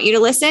just want you to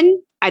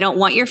listen. I don't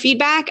want your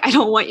feedback. I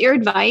don't want your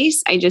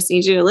advice. I just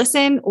need you to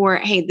listen. Or,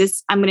 hey,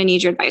 I'm going to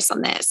need your advice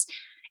on this.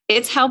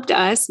 It's helped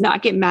us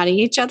not get mad at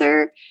each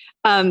other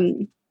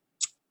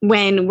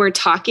when we're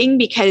talking,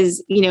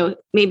 because,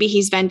 maybe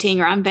he's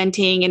venting or I'm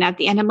venting. And at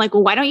the end, I'm like,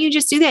 well, why don't you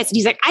just do this? And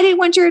he's like, I didn't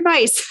want your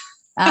advice.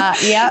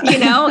 Yeah.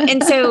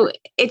 And so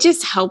it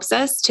just helps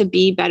us to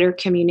be better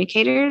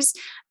communicators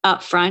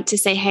up front, to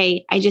say,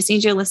 hey, I just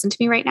need you to listen to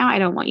me right now. I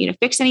don't want you to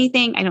fix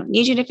anything. I don't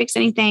need you to fix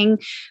anything.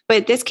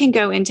 But this can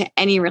go into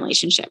any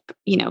relationship,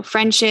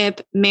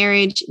 friendship,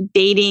 marriage,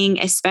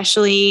 dating,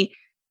 especially,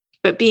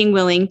 but being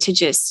willing to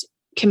just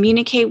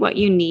communicate what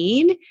you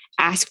need,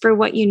 ask for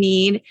what you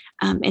need,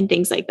 and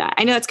things like that.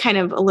 I know it's kind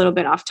of a little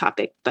bit off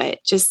topic, but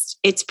just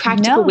it's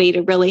practical way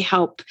to really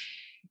help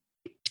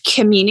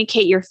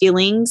communicate your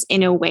feelings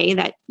in a way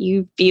that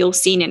you feel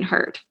seen and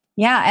heard.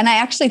 Yeah. And I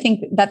actually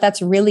think that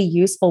that's really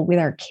useful with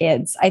our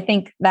kids. I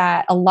think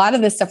that a lot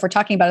of this stuff we're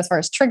talking about as far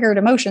as triggered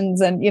emotions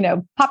and,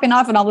 popping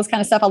off and all this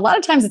kind of stuff, a lot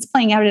of times it's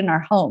playing out in our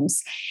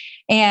homes.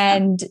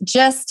 And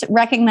just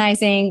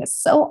recognizing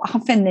so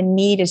often the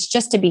need is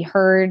just to be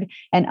heard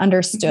and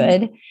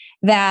understood,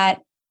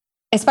 that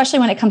especially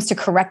when it comes to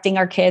correcting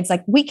our kids,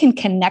 like we can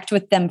connect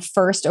with them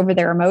first over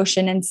their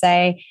emotion and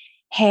say,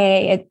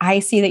 hey, I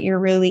see that you're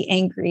really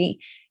angry.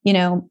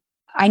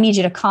 I need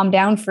you to calm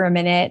down for a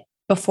minute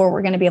before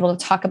we're going to be able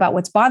to talk about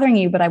what's bothering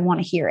you, but I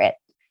want to hear it.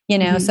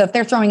 So if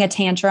they're throwing a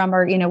tantrum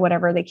or,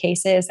 whatever the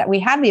case is, that we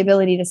have the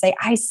ability to say,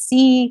 I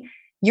see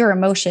your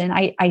emotion.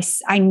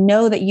 I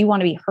know that you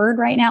want to be heard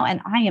right now, and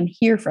I am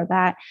here for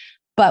that.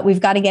 But we've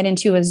got to get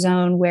into a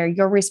zone where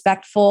you're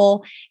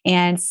respectful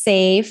and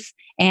safe,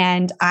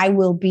 and I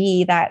will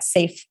be that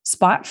safe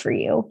spot for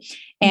you.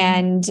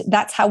 And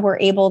that's how we're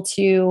able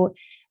to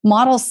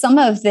model some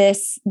of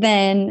this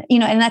then,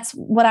 and that's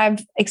what I've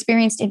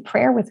experienced in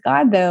prayer with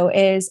God, though,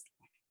 is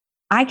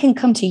I can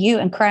come to you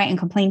and cry and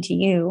complain to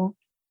you.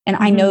 And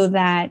I know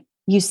that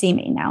you see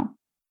me now,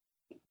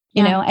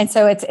 and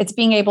so it's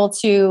being able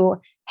to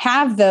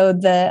have, though,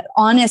 the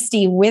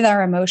honesty with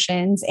our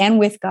emotions and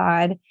with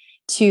God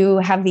to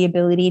have the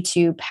ability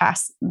to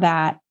pass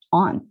that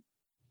on.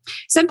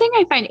 Something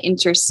I find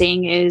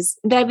interesting is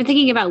that I've been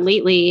thinking about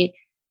lately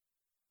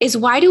is,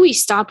 why do we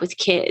stop with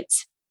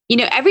kids?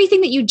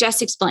 Everything that you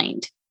just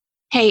explained.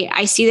 Hey,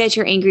 I see that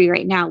you're angry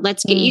right now.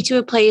 Let's get you to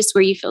a place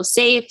where you feel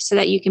safe so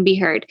that you can be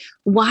heard.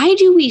 Why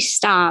do we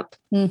stop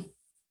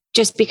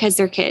just because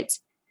they're kids?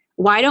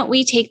 Why don't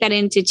we take that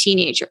into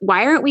teenager?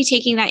 Why aren't we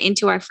taking that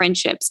into our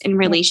friendships and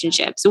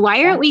relationships?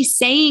 Why aren't we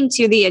saying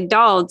to the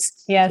adults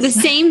the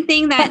same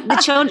thing that the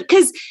children,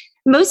 because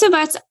most of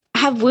us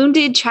have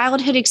wounded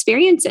childhood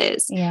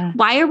experiences. Yeah.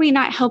 Why are we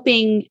not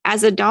helping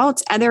as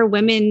adults, other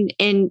women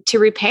to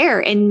repair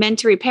and men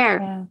to repair?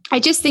 Yeah. I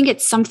just think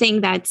it's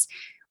something that's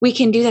we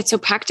can do that's so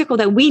practical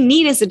that we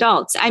need as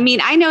adults. I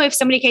mean, I know if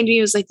somebody came to me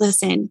and was like,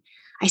 listen,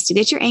 I see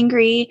that you're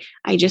angry.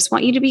 I just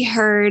want you to be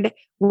heard.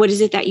 What is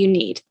it that you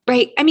need?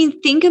 Right. I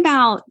mean, think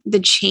about the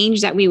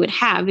change that we would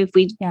have if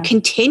we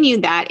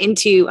continued that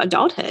into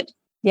adulthood.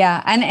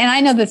 Yeah. And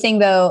I know the thing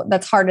though,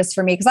 that's hardest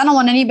for me, because I don't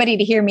want anybody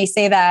to hear me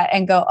say that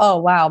and go, oh,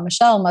 wow,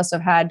 Michelle must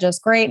have had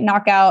just great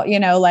knockout,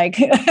 like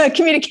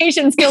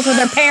communication skills with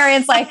her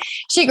parents. Like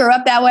she grew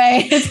up that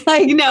way. It's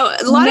like, a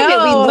lot of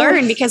it we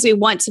learn because we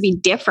want to be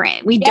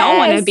different. We don't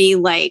want to be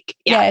like,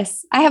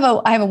 Yes. I have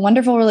a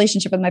wonderful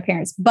relationship with my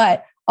parents,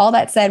 but all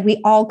that said,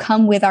 we all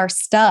come with our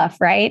stuff,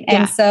 right?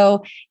 And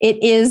so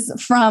it is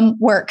from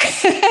work,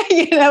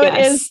 it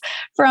is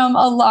from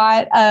a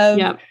lot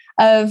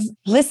of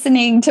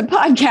listening to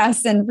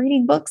podcasts and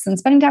reading books and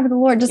spending time with the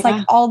Lord, just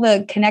like all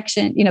the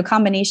connection,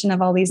 combination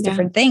of all these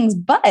different things.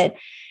 But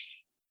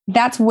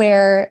that's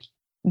where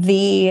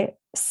the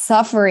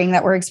suffering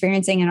that we're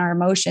experiencing in our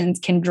emotions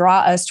can draw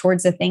us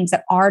towards the things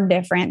that are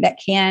different, that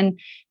can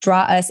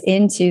draw us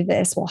into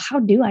this. Well, how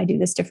do I do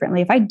this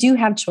differently? If I do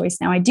have choice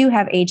now, I do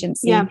have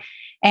agency,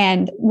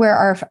 and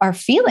where our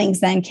feelings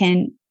then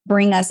can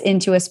bring us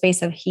into a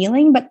space of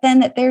healing, but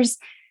then that there's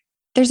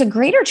a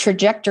greater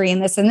trajectory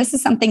in this. And this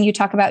is something you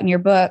talk about in your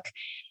book,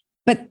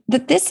 but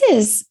that this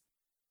is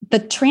the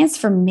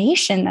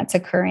transformation that's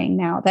occurring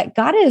now, that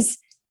God is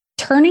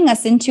turning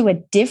us into a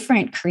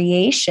different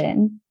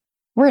creation.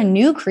 We're a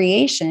new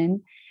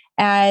creation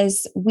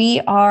as we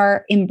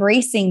are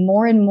embracing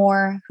more and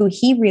more who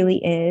He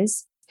really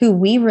is, who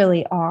we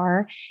really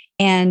are,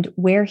 and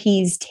where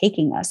He's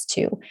taking us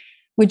to.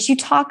 Would you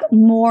talk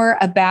more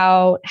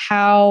about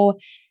how,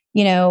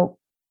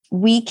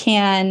 we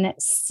can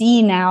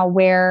see now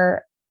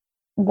where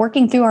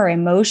working through our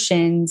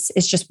emotions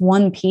is just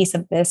one piece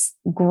of this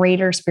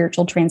greater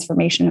spiritual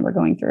transformation that we're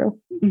going through?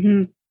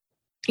 Mm-hmm.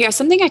 Yeah.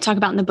 Something I talk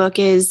about in the book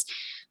is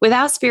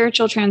without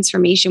spiritual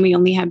transformation, we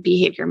only have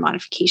behavior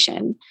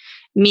modification,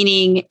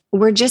 meaning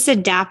we're just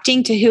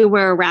adapting to who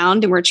we're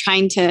around and we're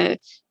trying to,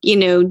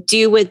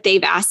 do what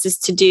they've asked us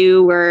to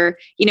do. Or,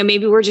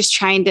 maybe we're just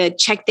trying to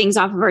check things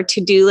off of our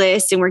to-do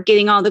list and we're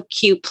getting all the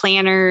cute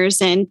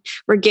planners and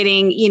we're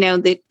getting,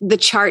 the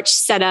charts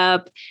set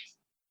up,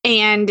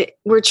 and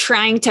we're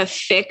trying to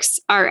fix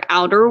our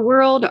outer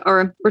world,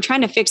 or we're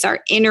trying to fix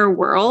our inner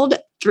world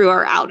through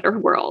our outer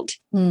world.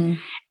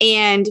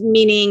 And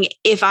meaning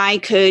if I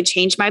could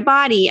change my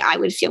body, I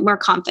would feel more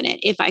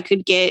confident. If I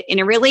could get in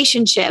a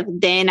relationship,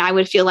 then I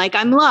would feel like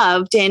I'm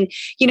loved. And,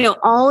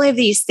 all of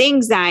these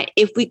things that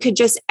if we could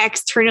just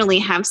externally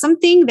have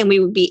something, then we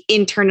would be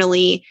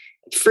internally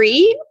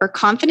free or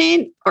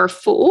confident or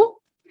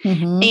full.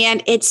 Mm-hmm.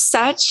 And it's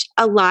such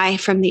a lie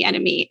from the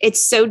enemy.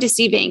 It's so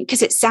deceiving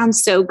because it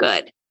sounds so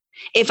good.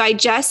 If I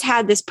just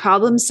had this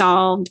problem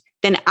solved,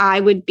 then I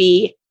would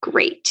be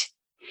great.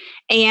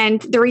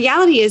 And the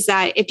reality is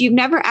that if you've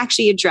never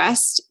actually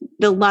addressed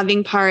the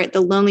loving part,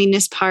 the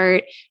loneliness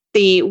part,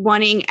 the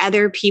wanting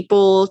other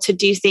people to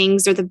do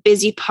things, or the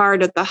busy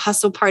part, or the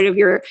hustle part of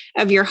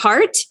your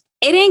heart,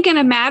 it ain't going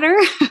to matter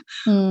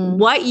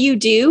what you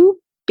do,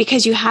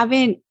 because you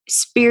haven't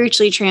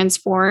spiritually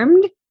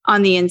transformed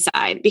on the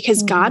inside,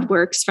 because God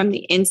works from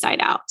the inside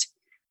out.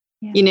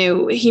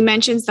 Yeah. He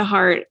mentions the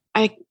heart.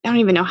 I don't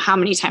even know how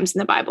many times in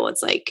the Bible.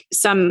 It's like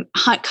some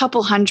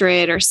couple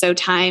hundred or so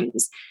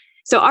times.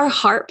 So our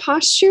heart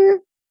posture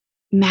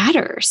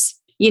matters,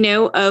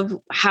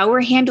 of how we're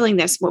handling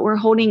this, what we're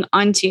holding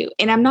onto.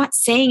 And I'm not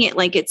saying it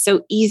like it's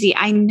so easy.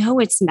 I know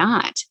it's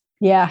not.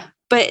 Yeah.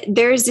 But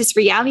there's this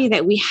reality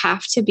that we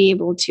have to be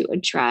able to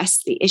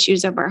address the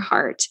issues of our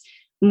heart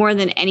more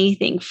than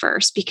anything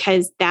first,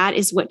 because that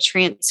is what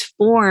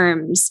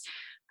transforms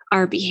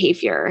our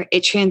behavior.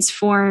 It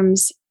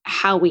transforms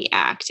how we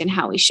act and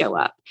how we show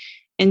up.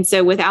 And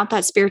so without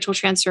that spiritual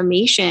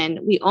transformation,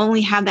 we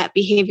only have that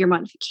behavior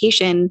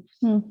modification.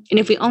 And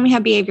if we only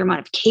have behavior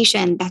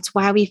modification, that's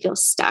why we feel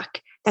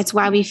stuck. That's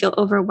why we feel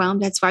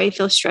overwhelmed. That's why we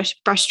feel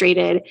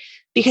frustrated,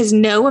 because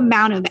no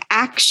amount of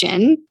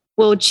action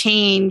will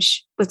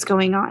change what's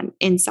going on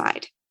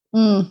inside.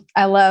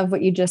 I love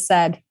what you just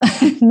said.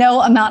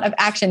 No amount of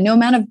action, no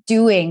amount of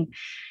doing,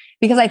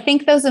 because I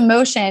think those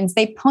emotions,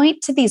 they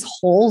point to these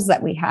holes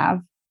that we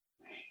have.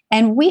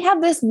 And we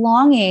have this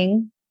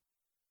longing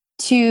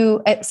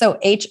to, so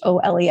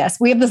HOLES,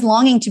 we have this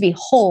longing to be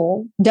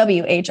whole,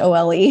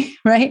 WHOLE,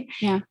 right?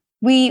 Yeah.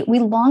 We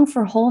long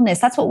for wholeness.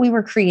 That's what we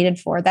were created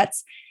for. That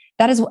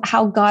is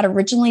how God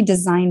originally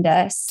designed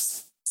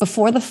us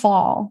before the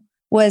fall,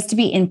 was to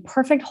be in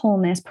perfect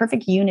wholeness,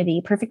 perfect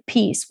unity, perfect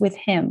peace with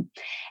Him.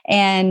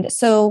 And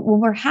so when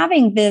we're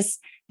having this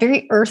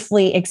very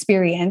earthly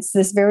experience,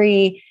 this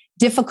very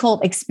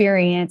difficult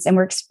experience, and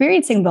we're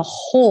experiencing the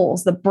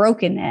holes, the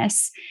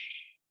brokenness,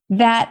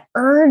 that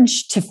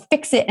urge to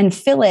fix it and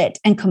fill it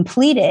and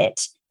complete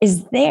it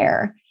is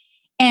there.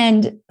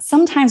 And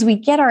sometimes we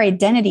get our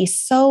identity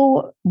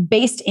so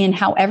based in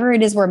however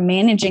it is we're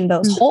managing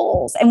those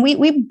holes. And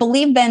we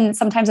believe then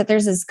sometimes that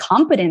there's this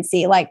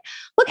competency, like,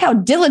 look how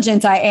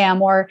diligent I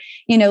am, or,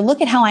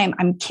 look at how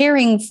I'm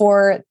caring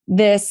for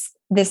this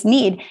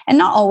need. And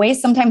not always.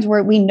 Sometimes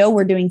we know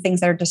we're doing things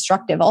that are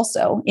destructive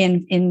also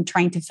in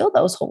trying to fill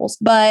those holes.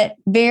 But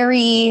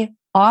very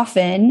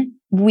often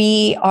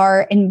we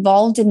are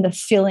involved in the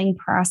filling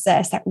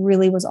process that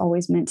really was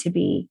always meant to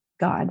be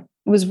God.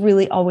 It was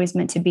really always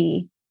meant to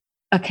be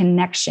a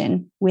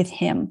connection with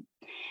Him.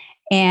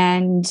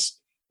 And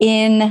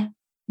in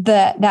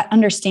that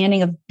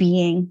understanding of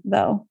being,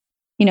 though,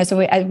 so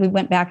we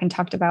went back and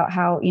talked about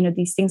how,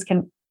 these things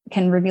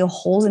can reveal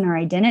holes in our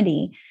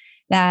identity,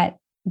 that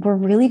we're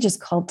really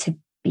just called to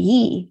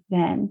be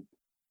then,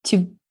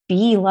 to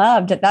be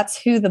loved.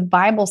 That's who the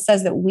Bible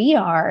says that we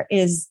are,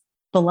 is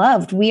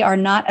beloved. We are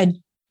not a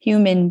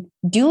human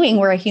doing,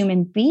 we're a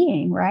human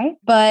being, right?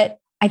 But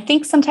I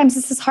think sometimes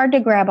this is hard to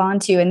grab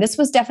onto. And this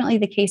was definitely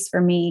the case for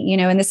me,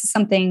 and this is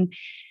something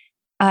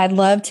I'd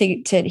love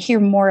to hear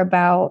more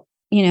about,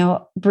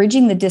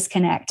 bridging the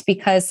disconnect,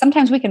 because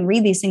sometimes we can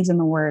read these things in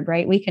the Word,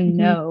 right? We can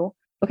know,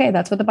 okay,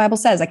 that's what the Bible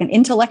says. I can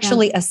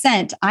intellectually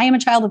assent, I am a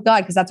child of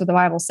God because that's what the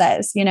Bible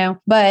says,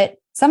 but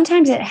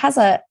sometimes it has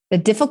a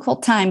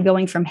difficult time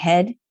going from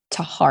head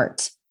to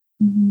heart.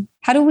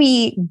 How do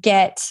we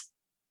get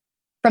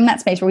from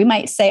that space where we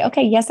might say,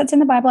 okay, yes, that's in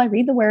the Bible. I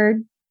read the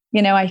Word.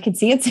 I can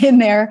see it's in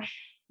there.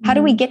 How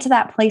do we get to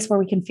that place where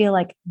we can feel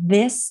like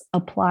this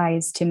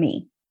applies to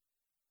me?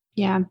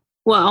 Yeah.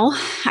 Well,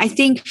 I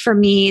think for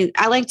me,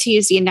 I like to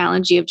use the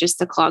analogy of just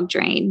the clogged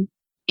drain,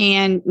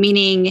 and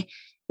meaning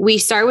we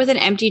start with an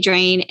empty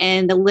drain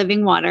and the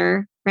living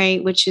water,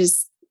 right, which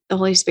is the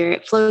Holy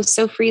Spirit, flows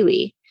so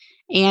freely.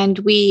 And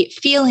we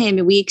feel Him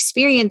and we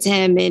experience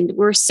Him and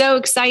we're so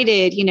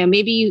excited.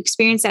 Maybe you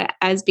experience that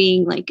as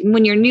being like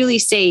when you're newly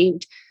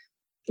saved,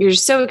 you're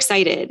so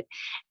excited.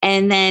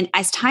 And then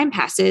as time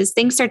passes,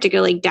 things start to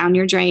go like down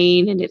your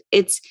drain, and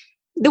it's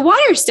the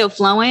water is still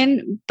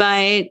flowing,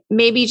 but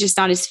maybe just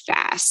not as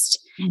fast.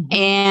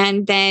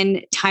 And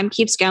then time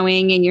keeps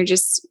going and you're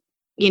just,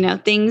 you're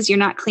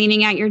not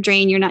cleaning out your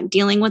drain. You're not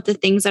dealing with the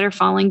things that are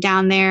falling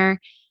down there.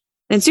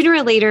 Then sooner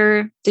or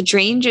later, the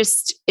drain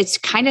it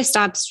kind of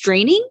stops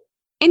draining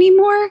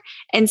anymore.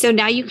 And so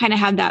now you kind of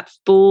have that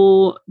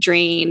full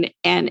drain,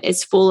 and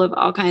it's full of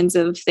all kinds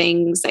of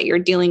things that you're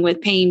dealing with: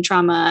 pain,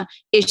 trauma,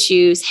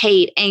 issues,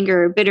 hate,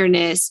 anger,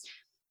 bitterness,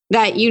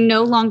 that you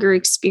no longer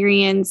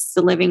experience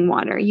the living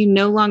water. You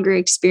no longer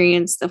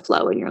experience the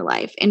flow in your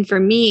life. And for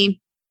me,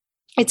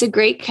 it's a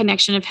great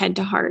connection of head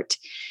to heart,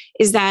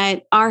 is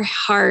that our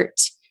heart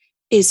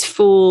is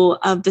full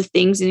of the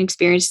things and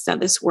experiences of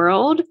this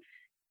world.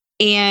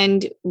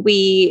 And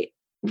we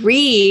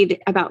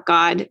read about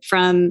God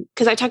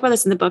because I talk about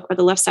this in the book, about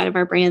the left side of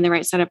our brain and the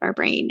right side of our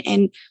brain.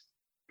 And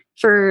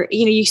for,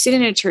 you sit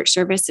in a church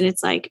service and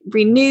it's like,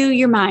 renew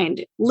your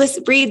mind,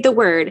 listen, read the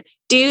Word,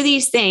 do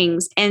these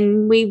things.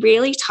 And we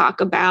really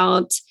talk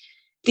about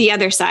the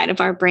other side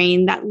of our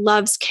brain that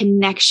loves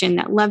connection,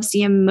 that loves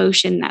the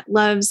emotion, that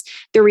loves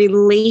the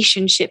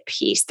relationship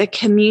piece, the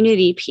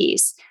community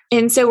piece.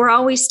 And so we're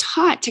always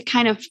taught to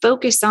kind of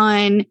focus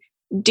on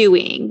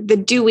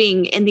the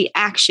doing and the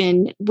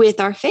action with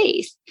our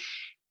faith.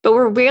 But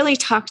we're rarely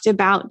talked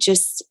about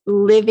just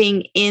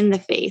living in the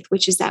faith,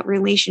 which is that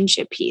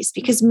relationship piece,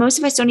 because most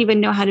of us don't even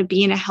know how to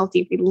be in a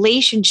healthy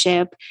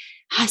relationship.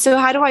 So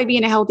how do I be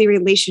in a healthy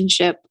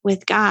relationship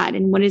with God?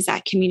 And what does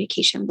that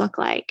communication look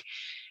like?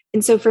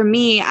 And so for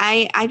me,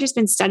 I've just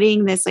been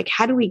studying this, like,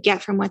 how do we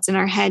get from what's in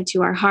our head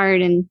to our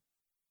heart? And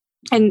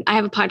I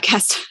have a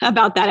podcast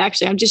about that.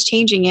 Actually, I'm just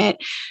changing it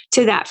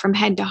to that, from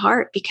head to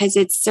heart, because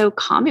it's so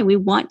common. We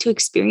want to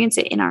experience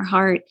it in our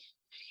heart.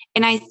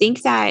 And I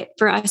think that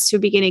for us to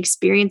begin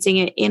experiencing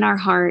it in our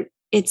heart,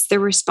 it's the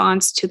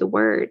response to the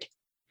Word.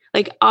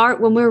 Like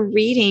when we're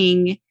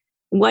reading,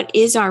 what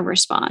is our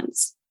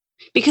response?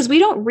 Because we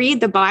don't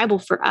read the Bible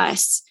for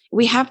us.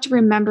 We have to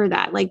remember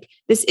that. Like,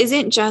 this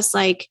isn't just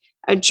like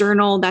a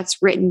journal that's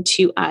written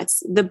to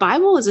us. The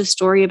Bible is a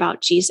story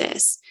about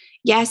Jesus.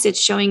 Yes, it's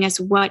showing us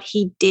what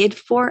He did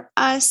for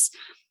us,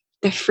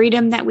 the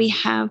freedom that we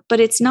have, but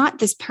it's not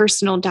this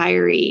personal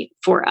diary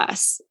for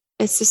us.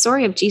 It's the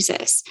story of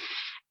Jesus.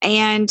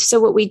 And so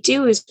what we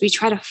do is we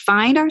try to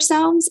find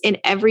ourselves in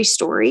every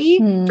story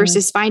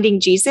versus finding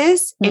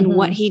Jesus and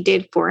what He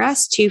did for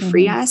us to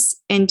free us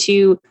and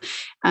to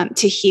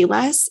heal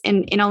us,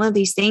 and in all of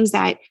these things,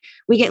 that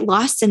we get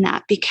lost in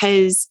that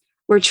because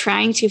we're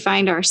trying to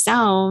find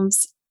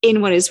ourselves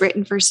in what is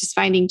written versus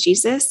finding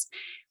Jesus.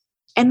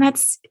 And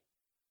that's,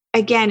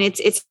 again,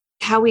 it's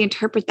how we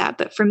interpret that.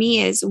 But for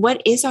me, is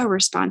what is our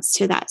response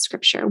to that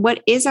scripture?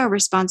 What is our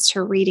response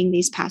to reading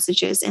these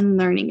passages and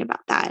learning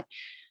about that?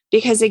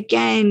 Because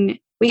again,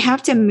 we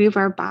have to move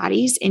our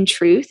bodies in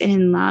truth and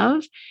in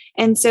love.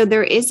 And so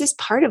there is this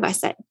part of us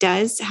that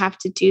does have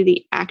to do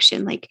the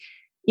action. Like,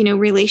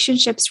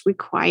 relationships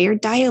require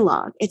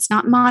dialogue. It's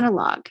not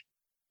monologue.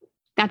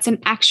 that's an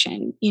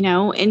action,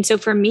 And so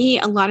for me,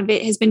 a lot of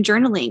it has been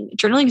journaling.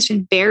 Journaling has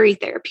been very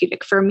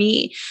therapeutic for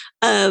me,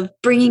 of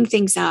bringing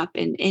things up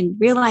and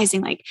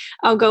realizing, like,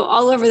 I'll go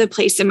all over the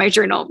place in my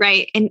journal,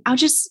 right? And I'll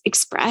just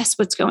express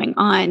what's going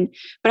on.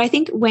 But I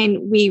think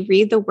when we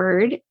read the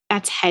word,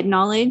 that's head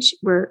knowledge.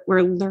 We're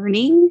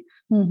learning,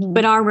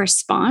 but our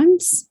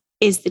response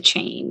is the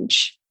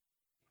change.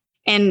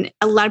 And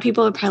a lot of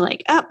people are probably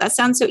like, oh, that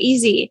sounds so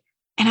easy.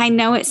 And I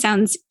know it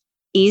sounds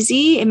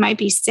easy. It might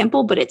be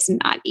simple, but it's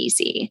not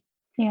easy.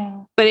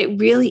 Yeah. But it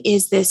really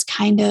is this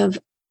kind of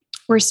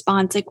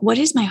response. Like, what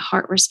is my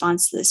heart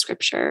response to the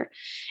scripture?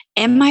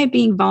 Am I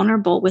being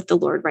vulnerable with the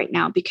Lord right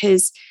now?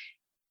 Because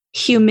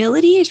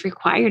humility is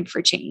required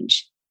for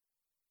change.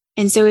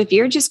 And so if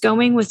you're just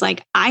going with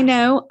like, I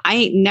know I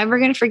ain't never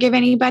going to forgive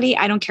anybody,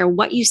 I don't care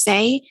what you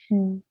say,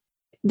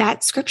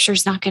 that scripture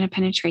is not going to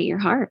penetrate your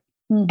heart.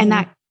 And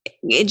that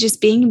it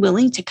just being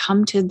willing to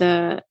come to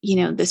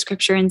the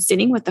scripture and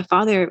sitting with the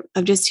Father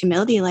of just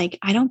humility, like,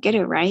 I don't get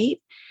it right.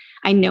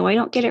 I know I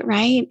don't get it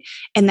right.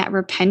 And that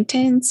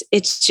repentance,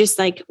 it's just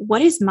like,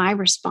 what is my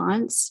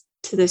response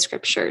to the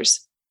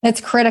scriptures? It's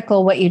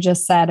critical what you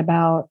just said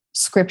about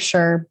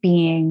scripture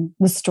being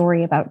the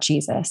story about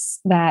Jesus,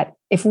 that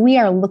if we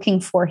are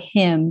looking for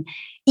him,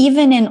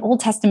 even in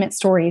Old Testament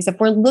stories, if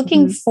we're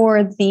looking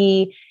for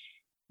the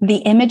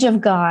image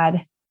of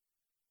God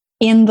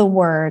in the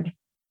word,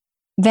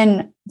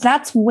 then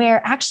that's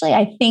where actually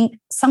I think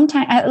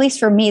sometimes, at least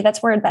for me,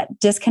 that's where that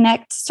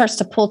disconnect starts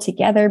to pull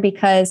together,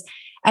 because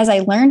as I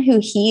learn who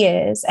he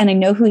is and I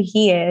know who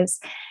he is,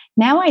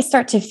 now I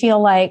start to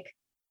feel like,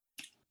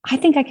 I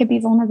think I could be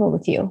vulnerable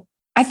with you.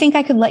 I think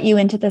I could let you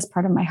into this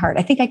part of my heart.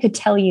 I think I could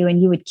tell you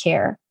and you would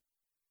care,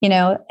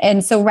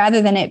 And so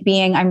rather than it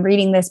being, I'm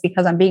reading this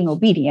because I'm being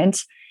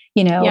obedient,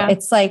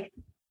 It's like,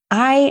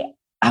 I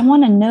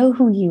want to know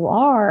who you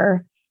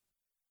are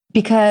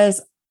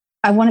because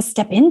I want to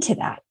step into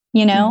that,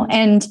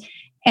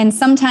 and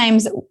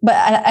sometimes, but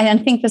I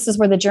think this is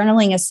where the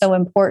journaling is so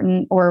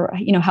important, or,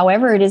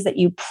 however it is that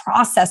you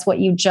process what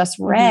you just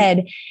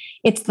read,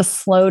 it's the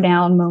slow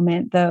down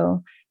moment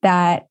though,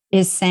 that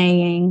is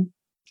saying,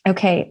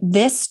 okay,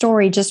 this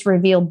story just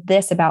revealed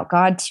this about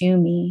God to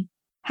me.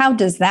 How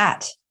does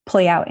that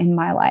play out in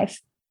my life?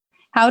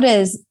 How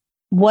does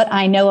what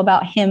I know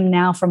about him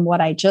now from what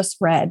I just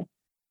read,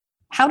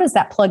 how does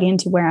that plug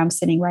into where I'm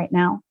sitting right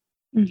now?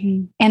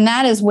 And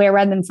that is where,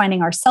 rather than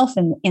finding ourselves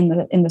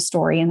in the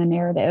story, in the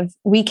narrative,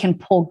 we can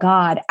pull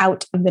God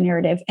out of the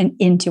narrative and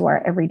into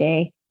our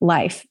everyday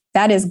life.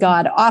 That is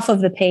God off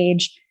of the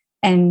page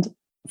and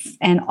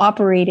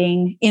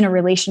operating in a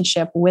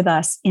relationship with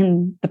us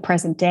in the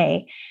present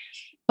day.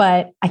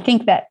 But I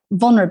think that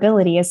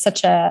vulnerability is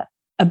such a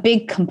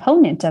big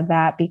component of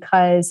that,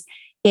 because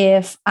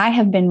if I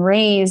have been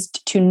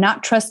raised to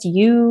not trust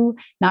you,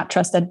 not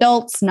trust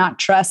adults, not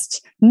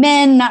trust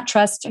men, not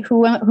trust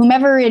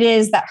whomever it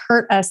is that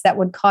hurt us, that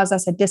would cause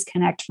us a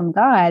disconnect from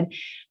God,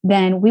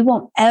 then we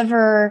won't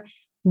ever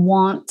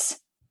want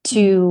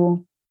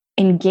to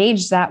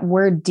engage that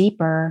word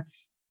deeper,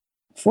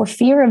 for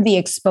fear of the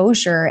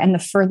exposure and the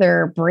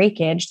further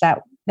breakage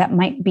that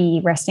might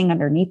be resting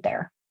underneath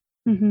there.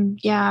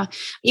 Yeah.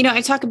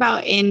 I talk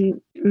about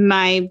in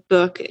my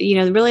book,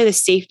 really the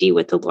safety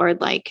with the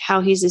Lord, like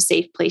how he's a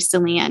safe place to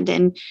land,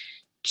 and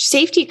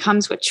safety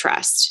comes with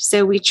trust.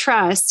 So we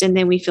trust and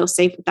then we feel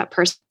safe with that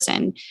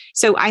person.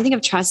 So I think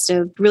of trust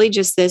of really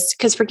just this,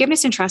 because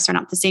forgiveness and trust are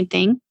not the same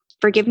thing.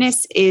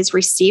 Forgiveness is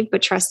received,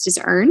 but trust is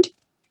earned.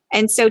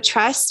 And so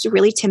trust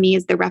really to me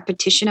is the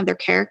repetition of their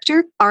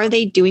character. Are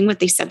they doing what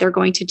they said they're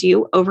going to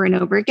do over and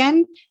over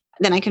again?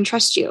 Then I can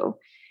trust you.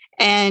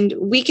 And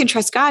we can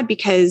trust God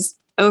because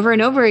over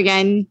and over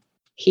again,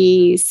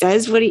 he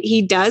says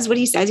he does what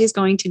he says he's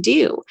going to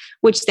do,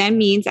 which then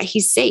means that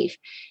he's safe.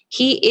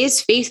 He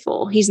is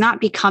faithful. He's not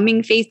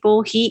becoming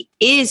faithful. He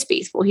is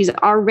faithful. He's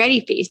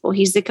already faithful.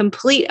 He's the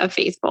complete of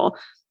faithful.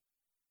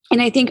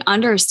 And I think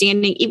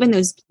understanding even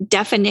those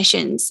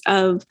definitions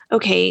of,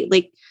 okay,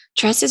 like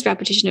trust is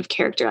repetition of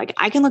character. Like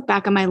I can look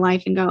back on my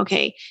life and go,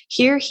 okay,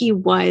 here he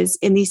was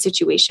in these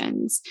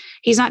situations.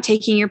 He's not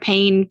taking your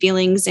pain,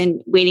 feelings,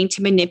 and waiting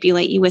to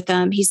manipulate you with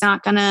them. He's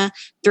not going to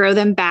throw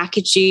them back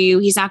at you.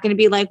 He's not going to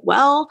be like,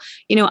 well,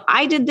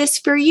 I did this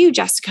for you,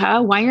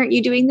 Jessica. Why aren't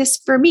you doing this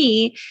for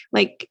me?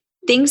 Like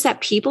things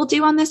that people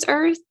do on this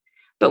earth.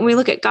 But when we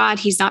look at God,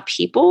 he's not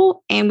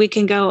people. And we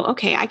can go,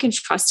 okay, I can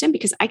trust him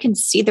because I can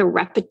see the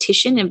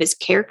repetition of his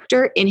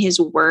character in his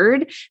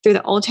word through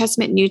the Old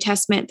Testament, New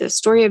Testament, the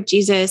story of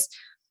Jesus,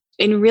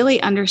 and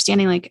really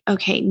understanding like,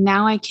 okay,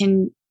 now I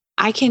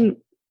can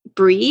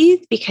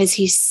breathe because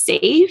he's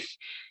safe.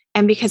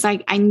 And because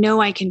I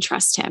know I can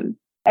trust him.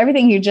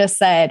 Everything you just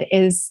said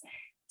is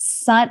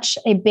such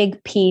a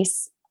big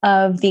piece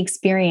of the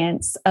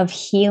experience of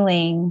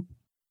healing,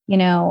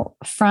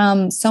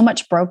 from so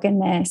much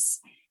brokenness,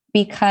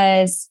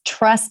 because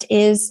trust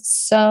is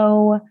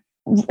so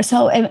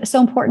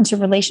important to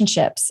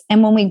relationships.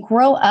 And when we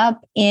grow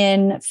up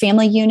in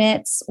family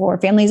units or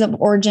families of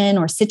origin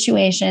or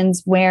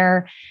situations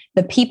where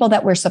the people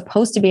that we're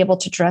supposed to be able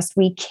to trust,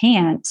 we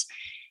can't,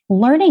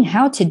 learning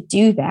how to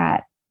do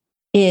that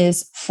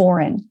is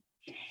foreign.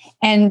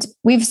 And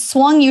we've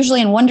swung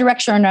usually in one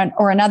direction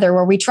or another,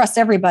 where we trust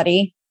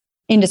everybody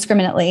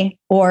indiscriminately,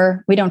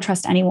 or we don't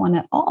trust anyone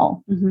at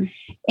all. Mm-hmm.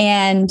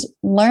 And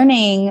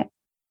learning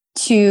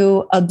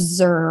to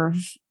observe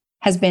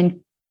has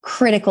been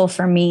critical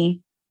for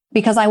me,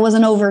 because I was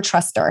an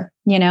over-truster,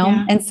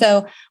 Yeah. And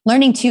so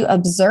learning to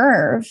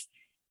observe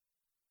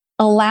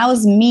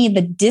allows me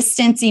the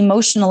distance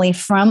emotionally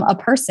from a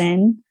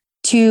person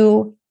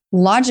to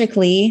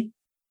logically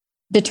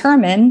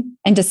determine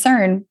and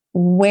discern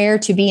where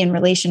to be in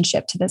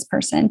relationship to this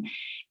person.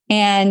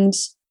 And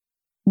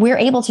we're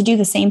able to do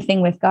the same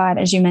thing with God,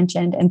 as you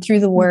mentioned. And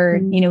through the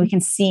word, we can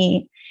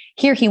see,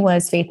 here he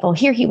was faithful,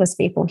 here he was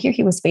faithful, here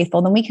he was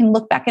faithful. Then we can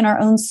look back in our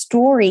own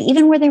story,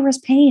 even where there was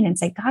pain, and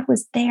say, God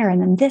was there.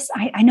 And then this,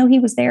 I know he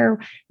was there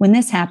when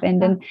this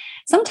happened. And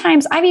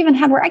sometimes I've even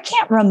had where I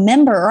can't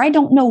remember, or I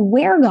don't know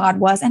where God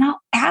was, and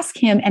I'll ask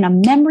him and a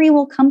memory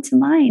will come to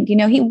mind.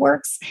 He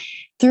works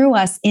through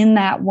us in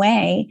that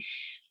way,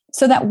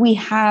 so that we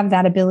have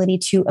that ability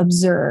to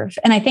observe.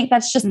 And I think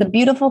that's just the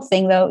beautiful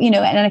thing, though, and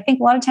I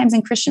think a lot of times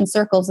in Christian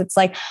circles, it's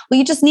like, well,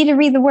 you just need to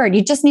read the word.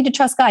 You just need to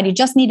trust God. You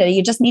just need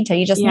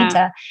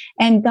to.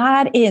 And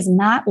God is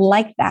not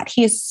like that.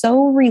 He is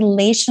so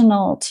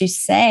relational to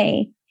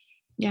say,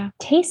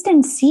 taste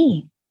and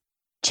see,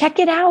 check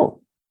it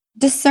out,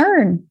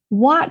 discern,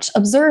 watch,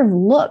 observe,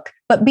 look,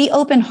 but be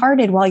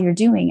open-hearted while you're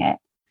doing it.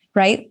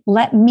 Right?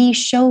 Let me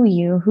show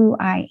you who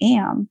I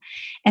am.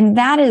 And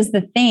that is the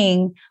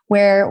thing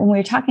where, when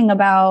we're talking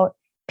about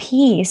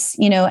peace,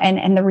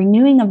 and the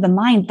renewing of the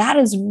mind, that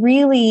is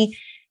really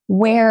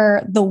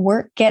where the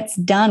work gets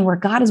done, where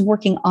God is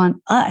working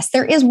on us.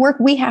 There is work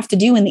we have to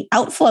do in the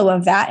outflow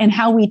of that, and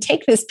how we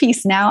take this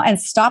peace now and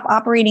stop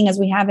operating as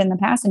we have in the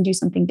past and do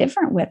something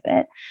different with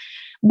it.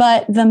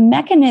 But the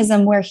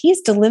mechanism where he's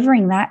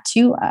delivering that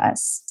to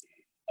us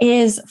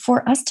is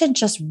for us to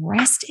just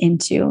rest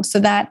into,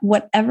 so that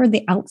whatever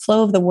the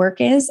outflow of the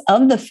work is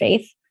of the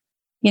faith,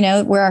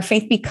 where our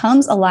faith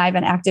becomes alive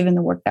and active in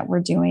the work that we're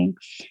doing,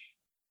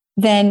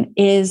 then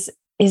is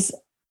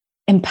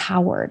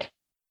empowered,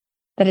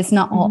 that it's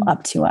not all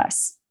up to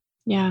us.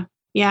 Yeah.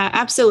 Yeah,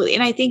 absolutely.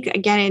 And I think,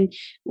 again, in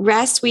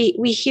rest, we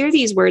hear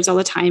these words all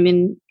the time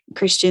in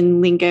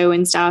Christian lingo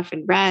and stuff,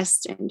 and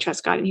rest and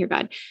trust God and hear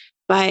God,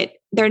 but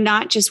they're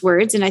not just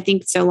words. And I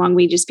think so long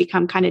we just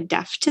become kind of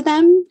deaf to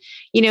them,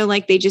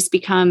 like they just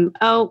become,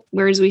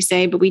 words we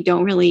say, but we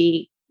don't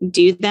really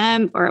do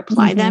them or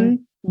apply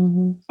them.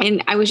 Mm-hmm.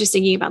 And I was just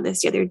thinking about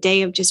this the other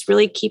day, of just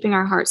really keeping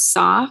our hearts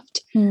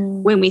soft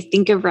when we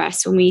think of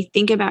rest, when we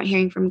think about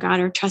hearing from God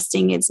or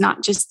trusting. It's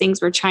not just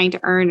things we're trying to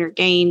earn or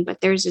gain,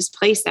 but there's this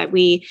place that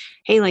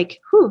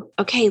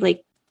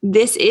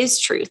this is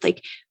truth.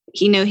 Like,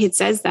 it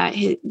says that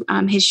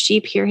his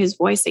sheep hear his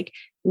voice. Like,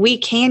 we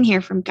can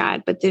hear from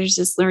God, but there's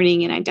this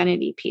learning and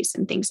identity piece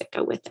and things that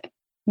go with it.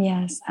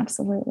 Yes,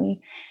 absolutely.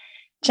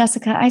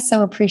 Jessica, I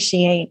so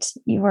appreciate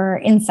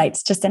your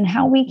insights just in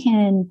how we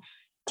can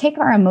take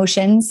our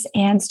emotions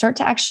and start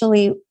to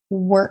actually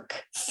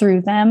work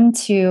through them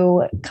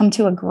to come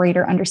to a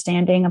greater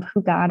understanding of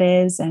who God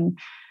is and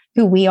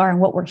who we are and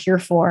what we're here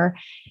for.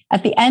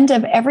 At the end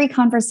of every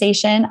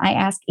conversation, I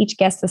ask each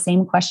guest the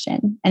same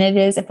question. And it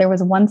is, if there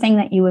was one thing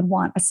that you would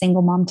want a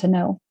single mom to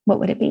know, what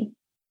would it be?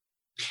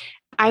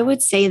 I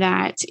would say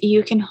that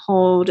you can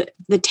hold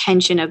the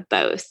tension of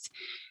both,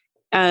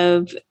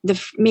 of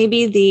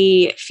maybe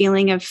the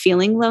feeling of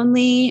feeling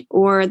lonely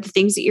or the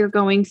things that you're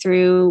going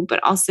through,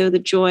 but also the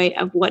joy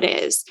of what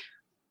is.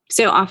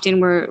 So often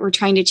we're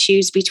trying to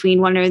choose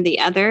between one or the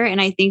other. And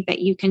I think that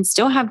you can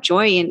still have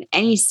joy in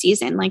any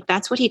season. Like,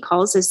 that's what he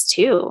calls us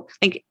to,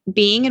 like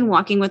being and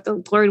walking with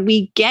the Lord.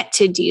 We get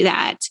to do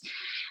that.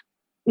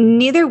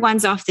 Neither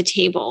one's off the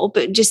table,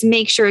 but just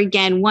make sure,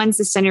 again, one's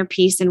the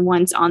centerpiece and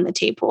one's on the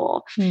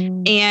table.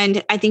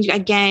 And I think,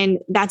 again,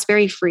 that's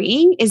very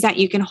freeing, is that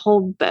you can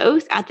hold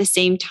both at the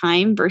same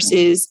time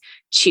versus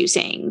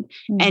choosing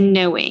and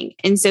knowing.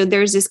 And so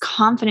there's this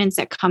confidence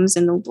that comes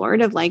in the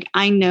Lord of like,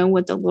 I know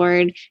what the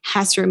Lord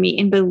has for me,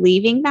 and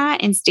believing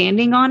that and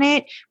standing on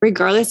it,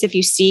 regardless if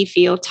you see,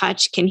 feel,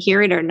 touch, can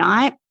hear it or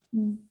not,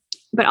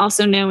 but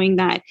also knowing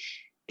that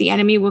the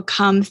enemy will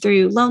come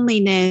through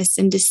loneliness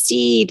and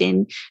deceit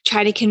and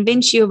try to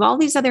convince you of all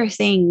these other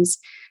things.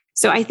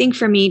 So I think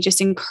for me,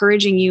 just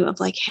encouraging you of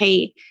like,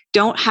 hey,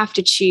 don't have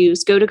to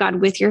choose. Go to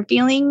God with your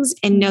feelings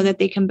and know that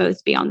they can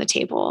both be on the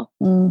table.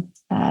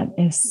 That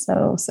is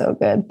so, so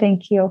good.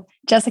 Thank you.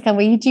 Jessica,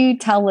 will you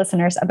tell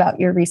listeners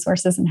about your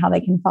resources and how they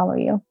can follow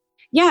you?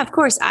 Yeah, of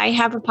course. I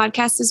have a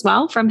podcast as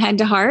well, From Head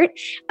to Heart.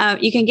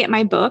 You can get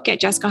my book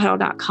at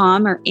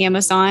jessicahottle.com or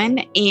Amazon.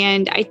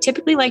 And I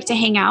typically like to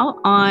hang out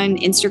on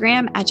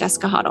Instagram at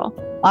Jessica Hottle.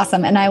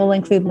 Awesome. And I will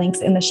include links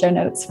in the show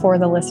notes for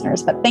the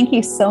listeners. But thank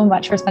you so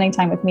much for spending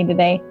time with me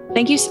today.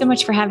 Thank you so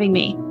much for having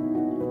me.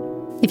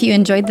 If you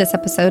enjoyed this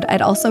episode,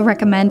 I'd also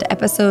recommend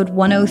episode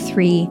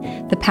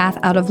 103, The Path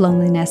Out of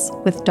Loneliness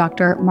with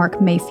Dr.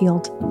 Mark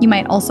Mayfield. You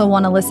might also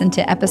want to listen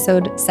to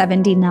episode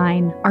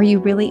 79, Are You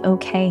Really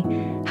Okay?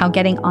 How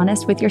Getting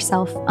Honest with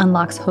Yourself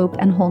Unlocks Hope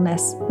and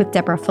Wholeness with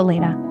Deborah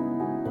Fileta.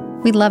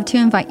 We'd love to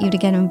invite you to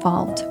get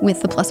involved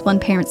with the Plus One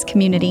Parents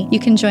community. You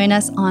can join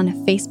us on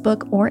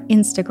Facebook or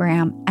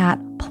Instagram at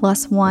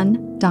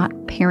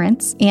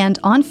 +1.parents. And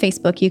on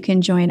Facebook, you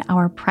can join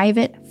our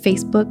private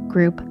Facebook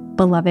group,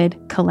 Beloved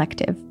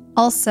Collective.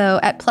 Also,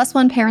 at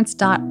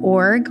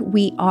 +1parents.org,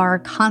 we are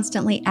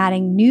constantly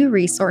adding new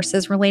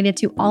resources related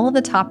to all of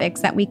the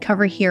topics that we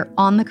cover here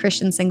on the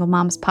Christian Single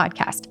Moms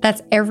podcast.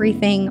 That's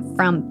everything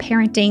from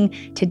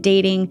parenting to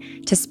dating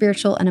to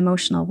spiritual and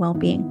emotional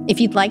well-being. If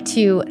you'd like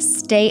to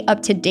stay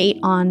up to date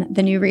on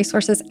the new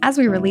resources as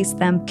we release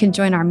them, you can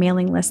join our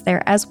mailing list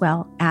there as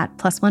well at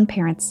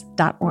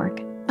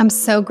 +1parents.org. I'm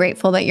so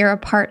grateful that you're a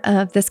part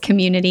of this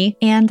community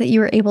and that you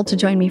were able to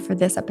join me for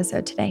this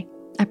episode today.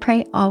 I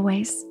pray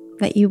always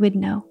that you would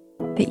know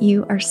that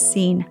you are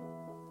seen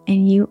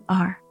and you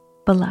are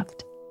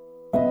beloved.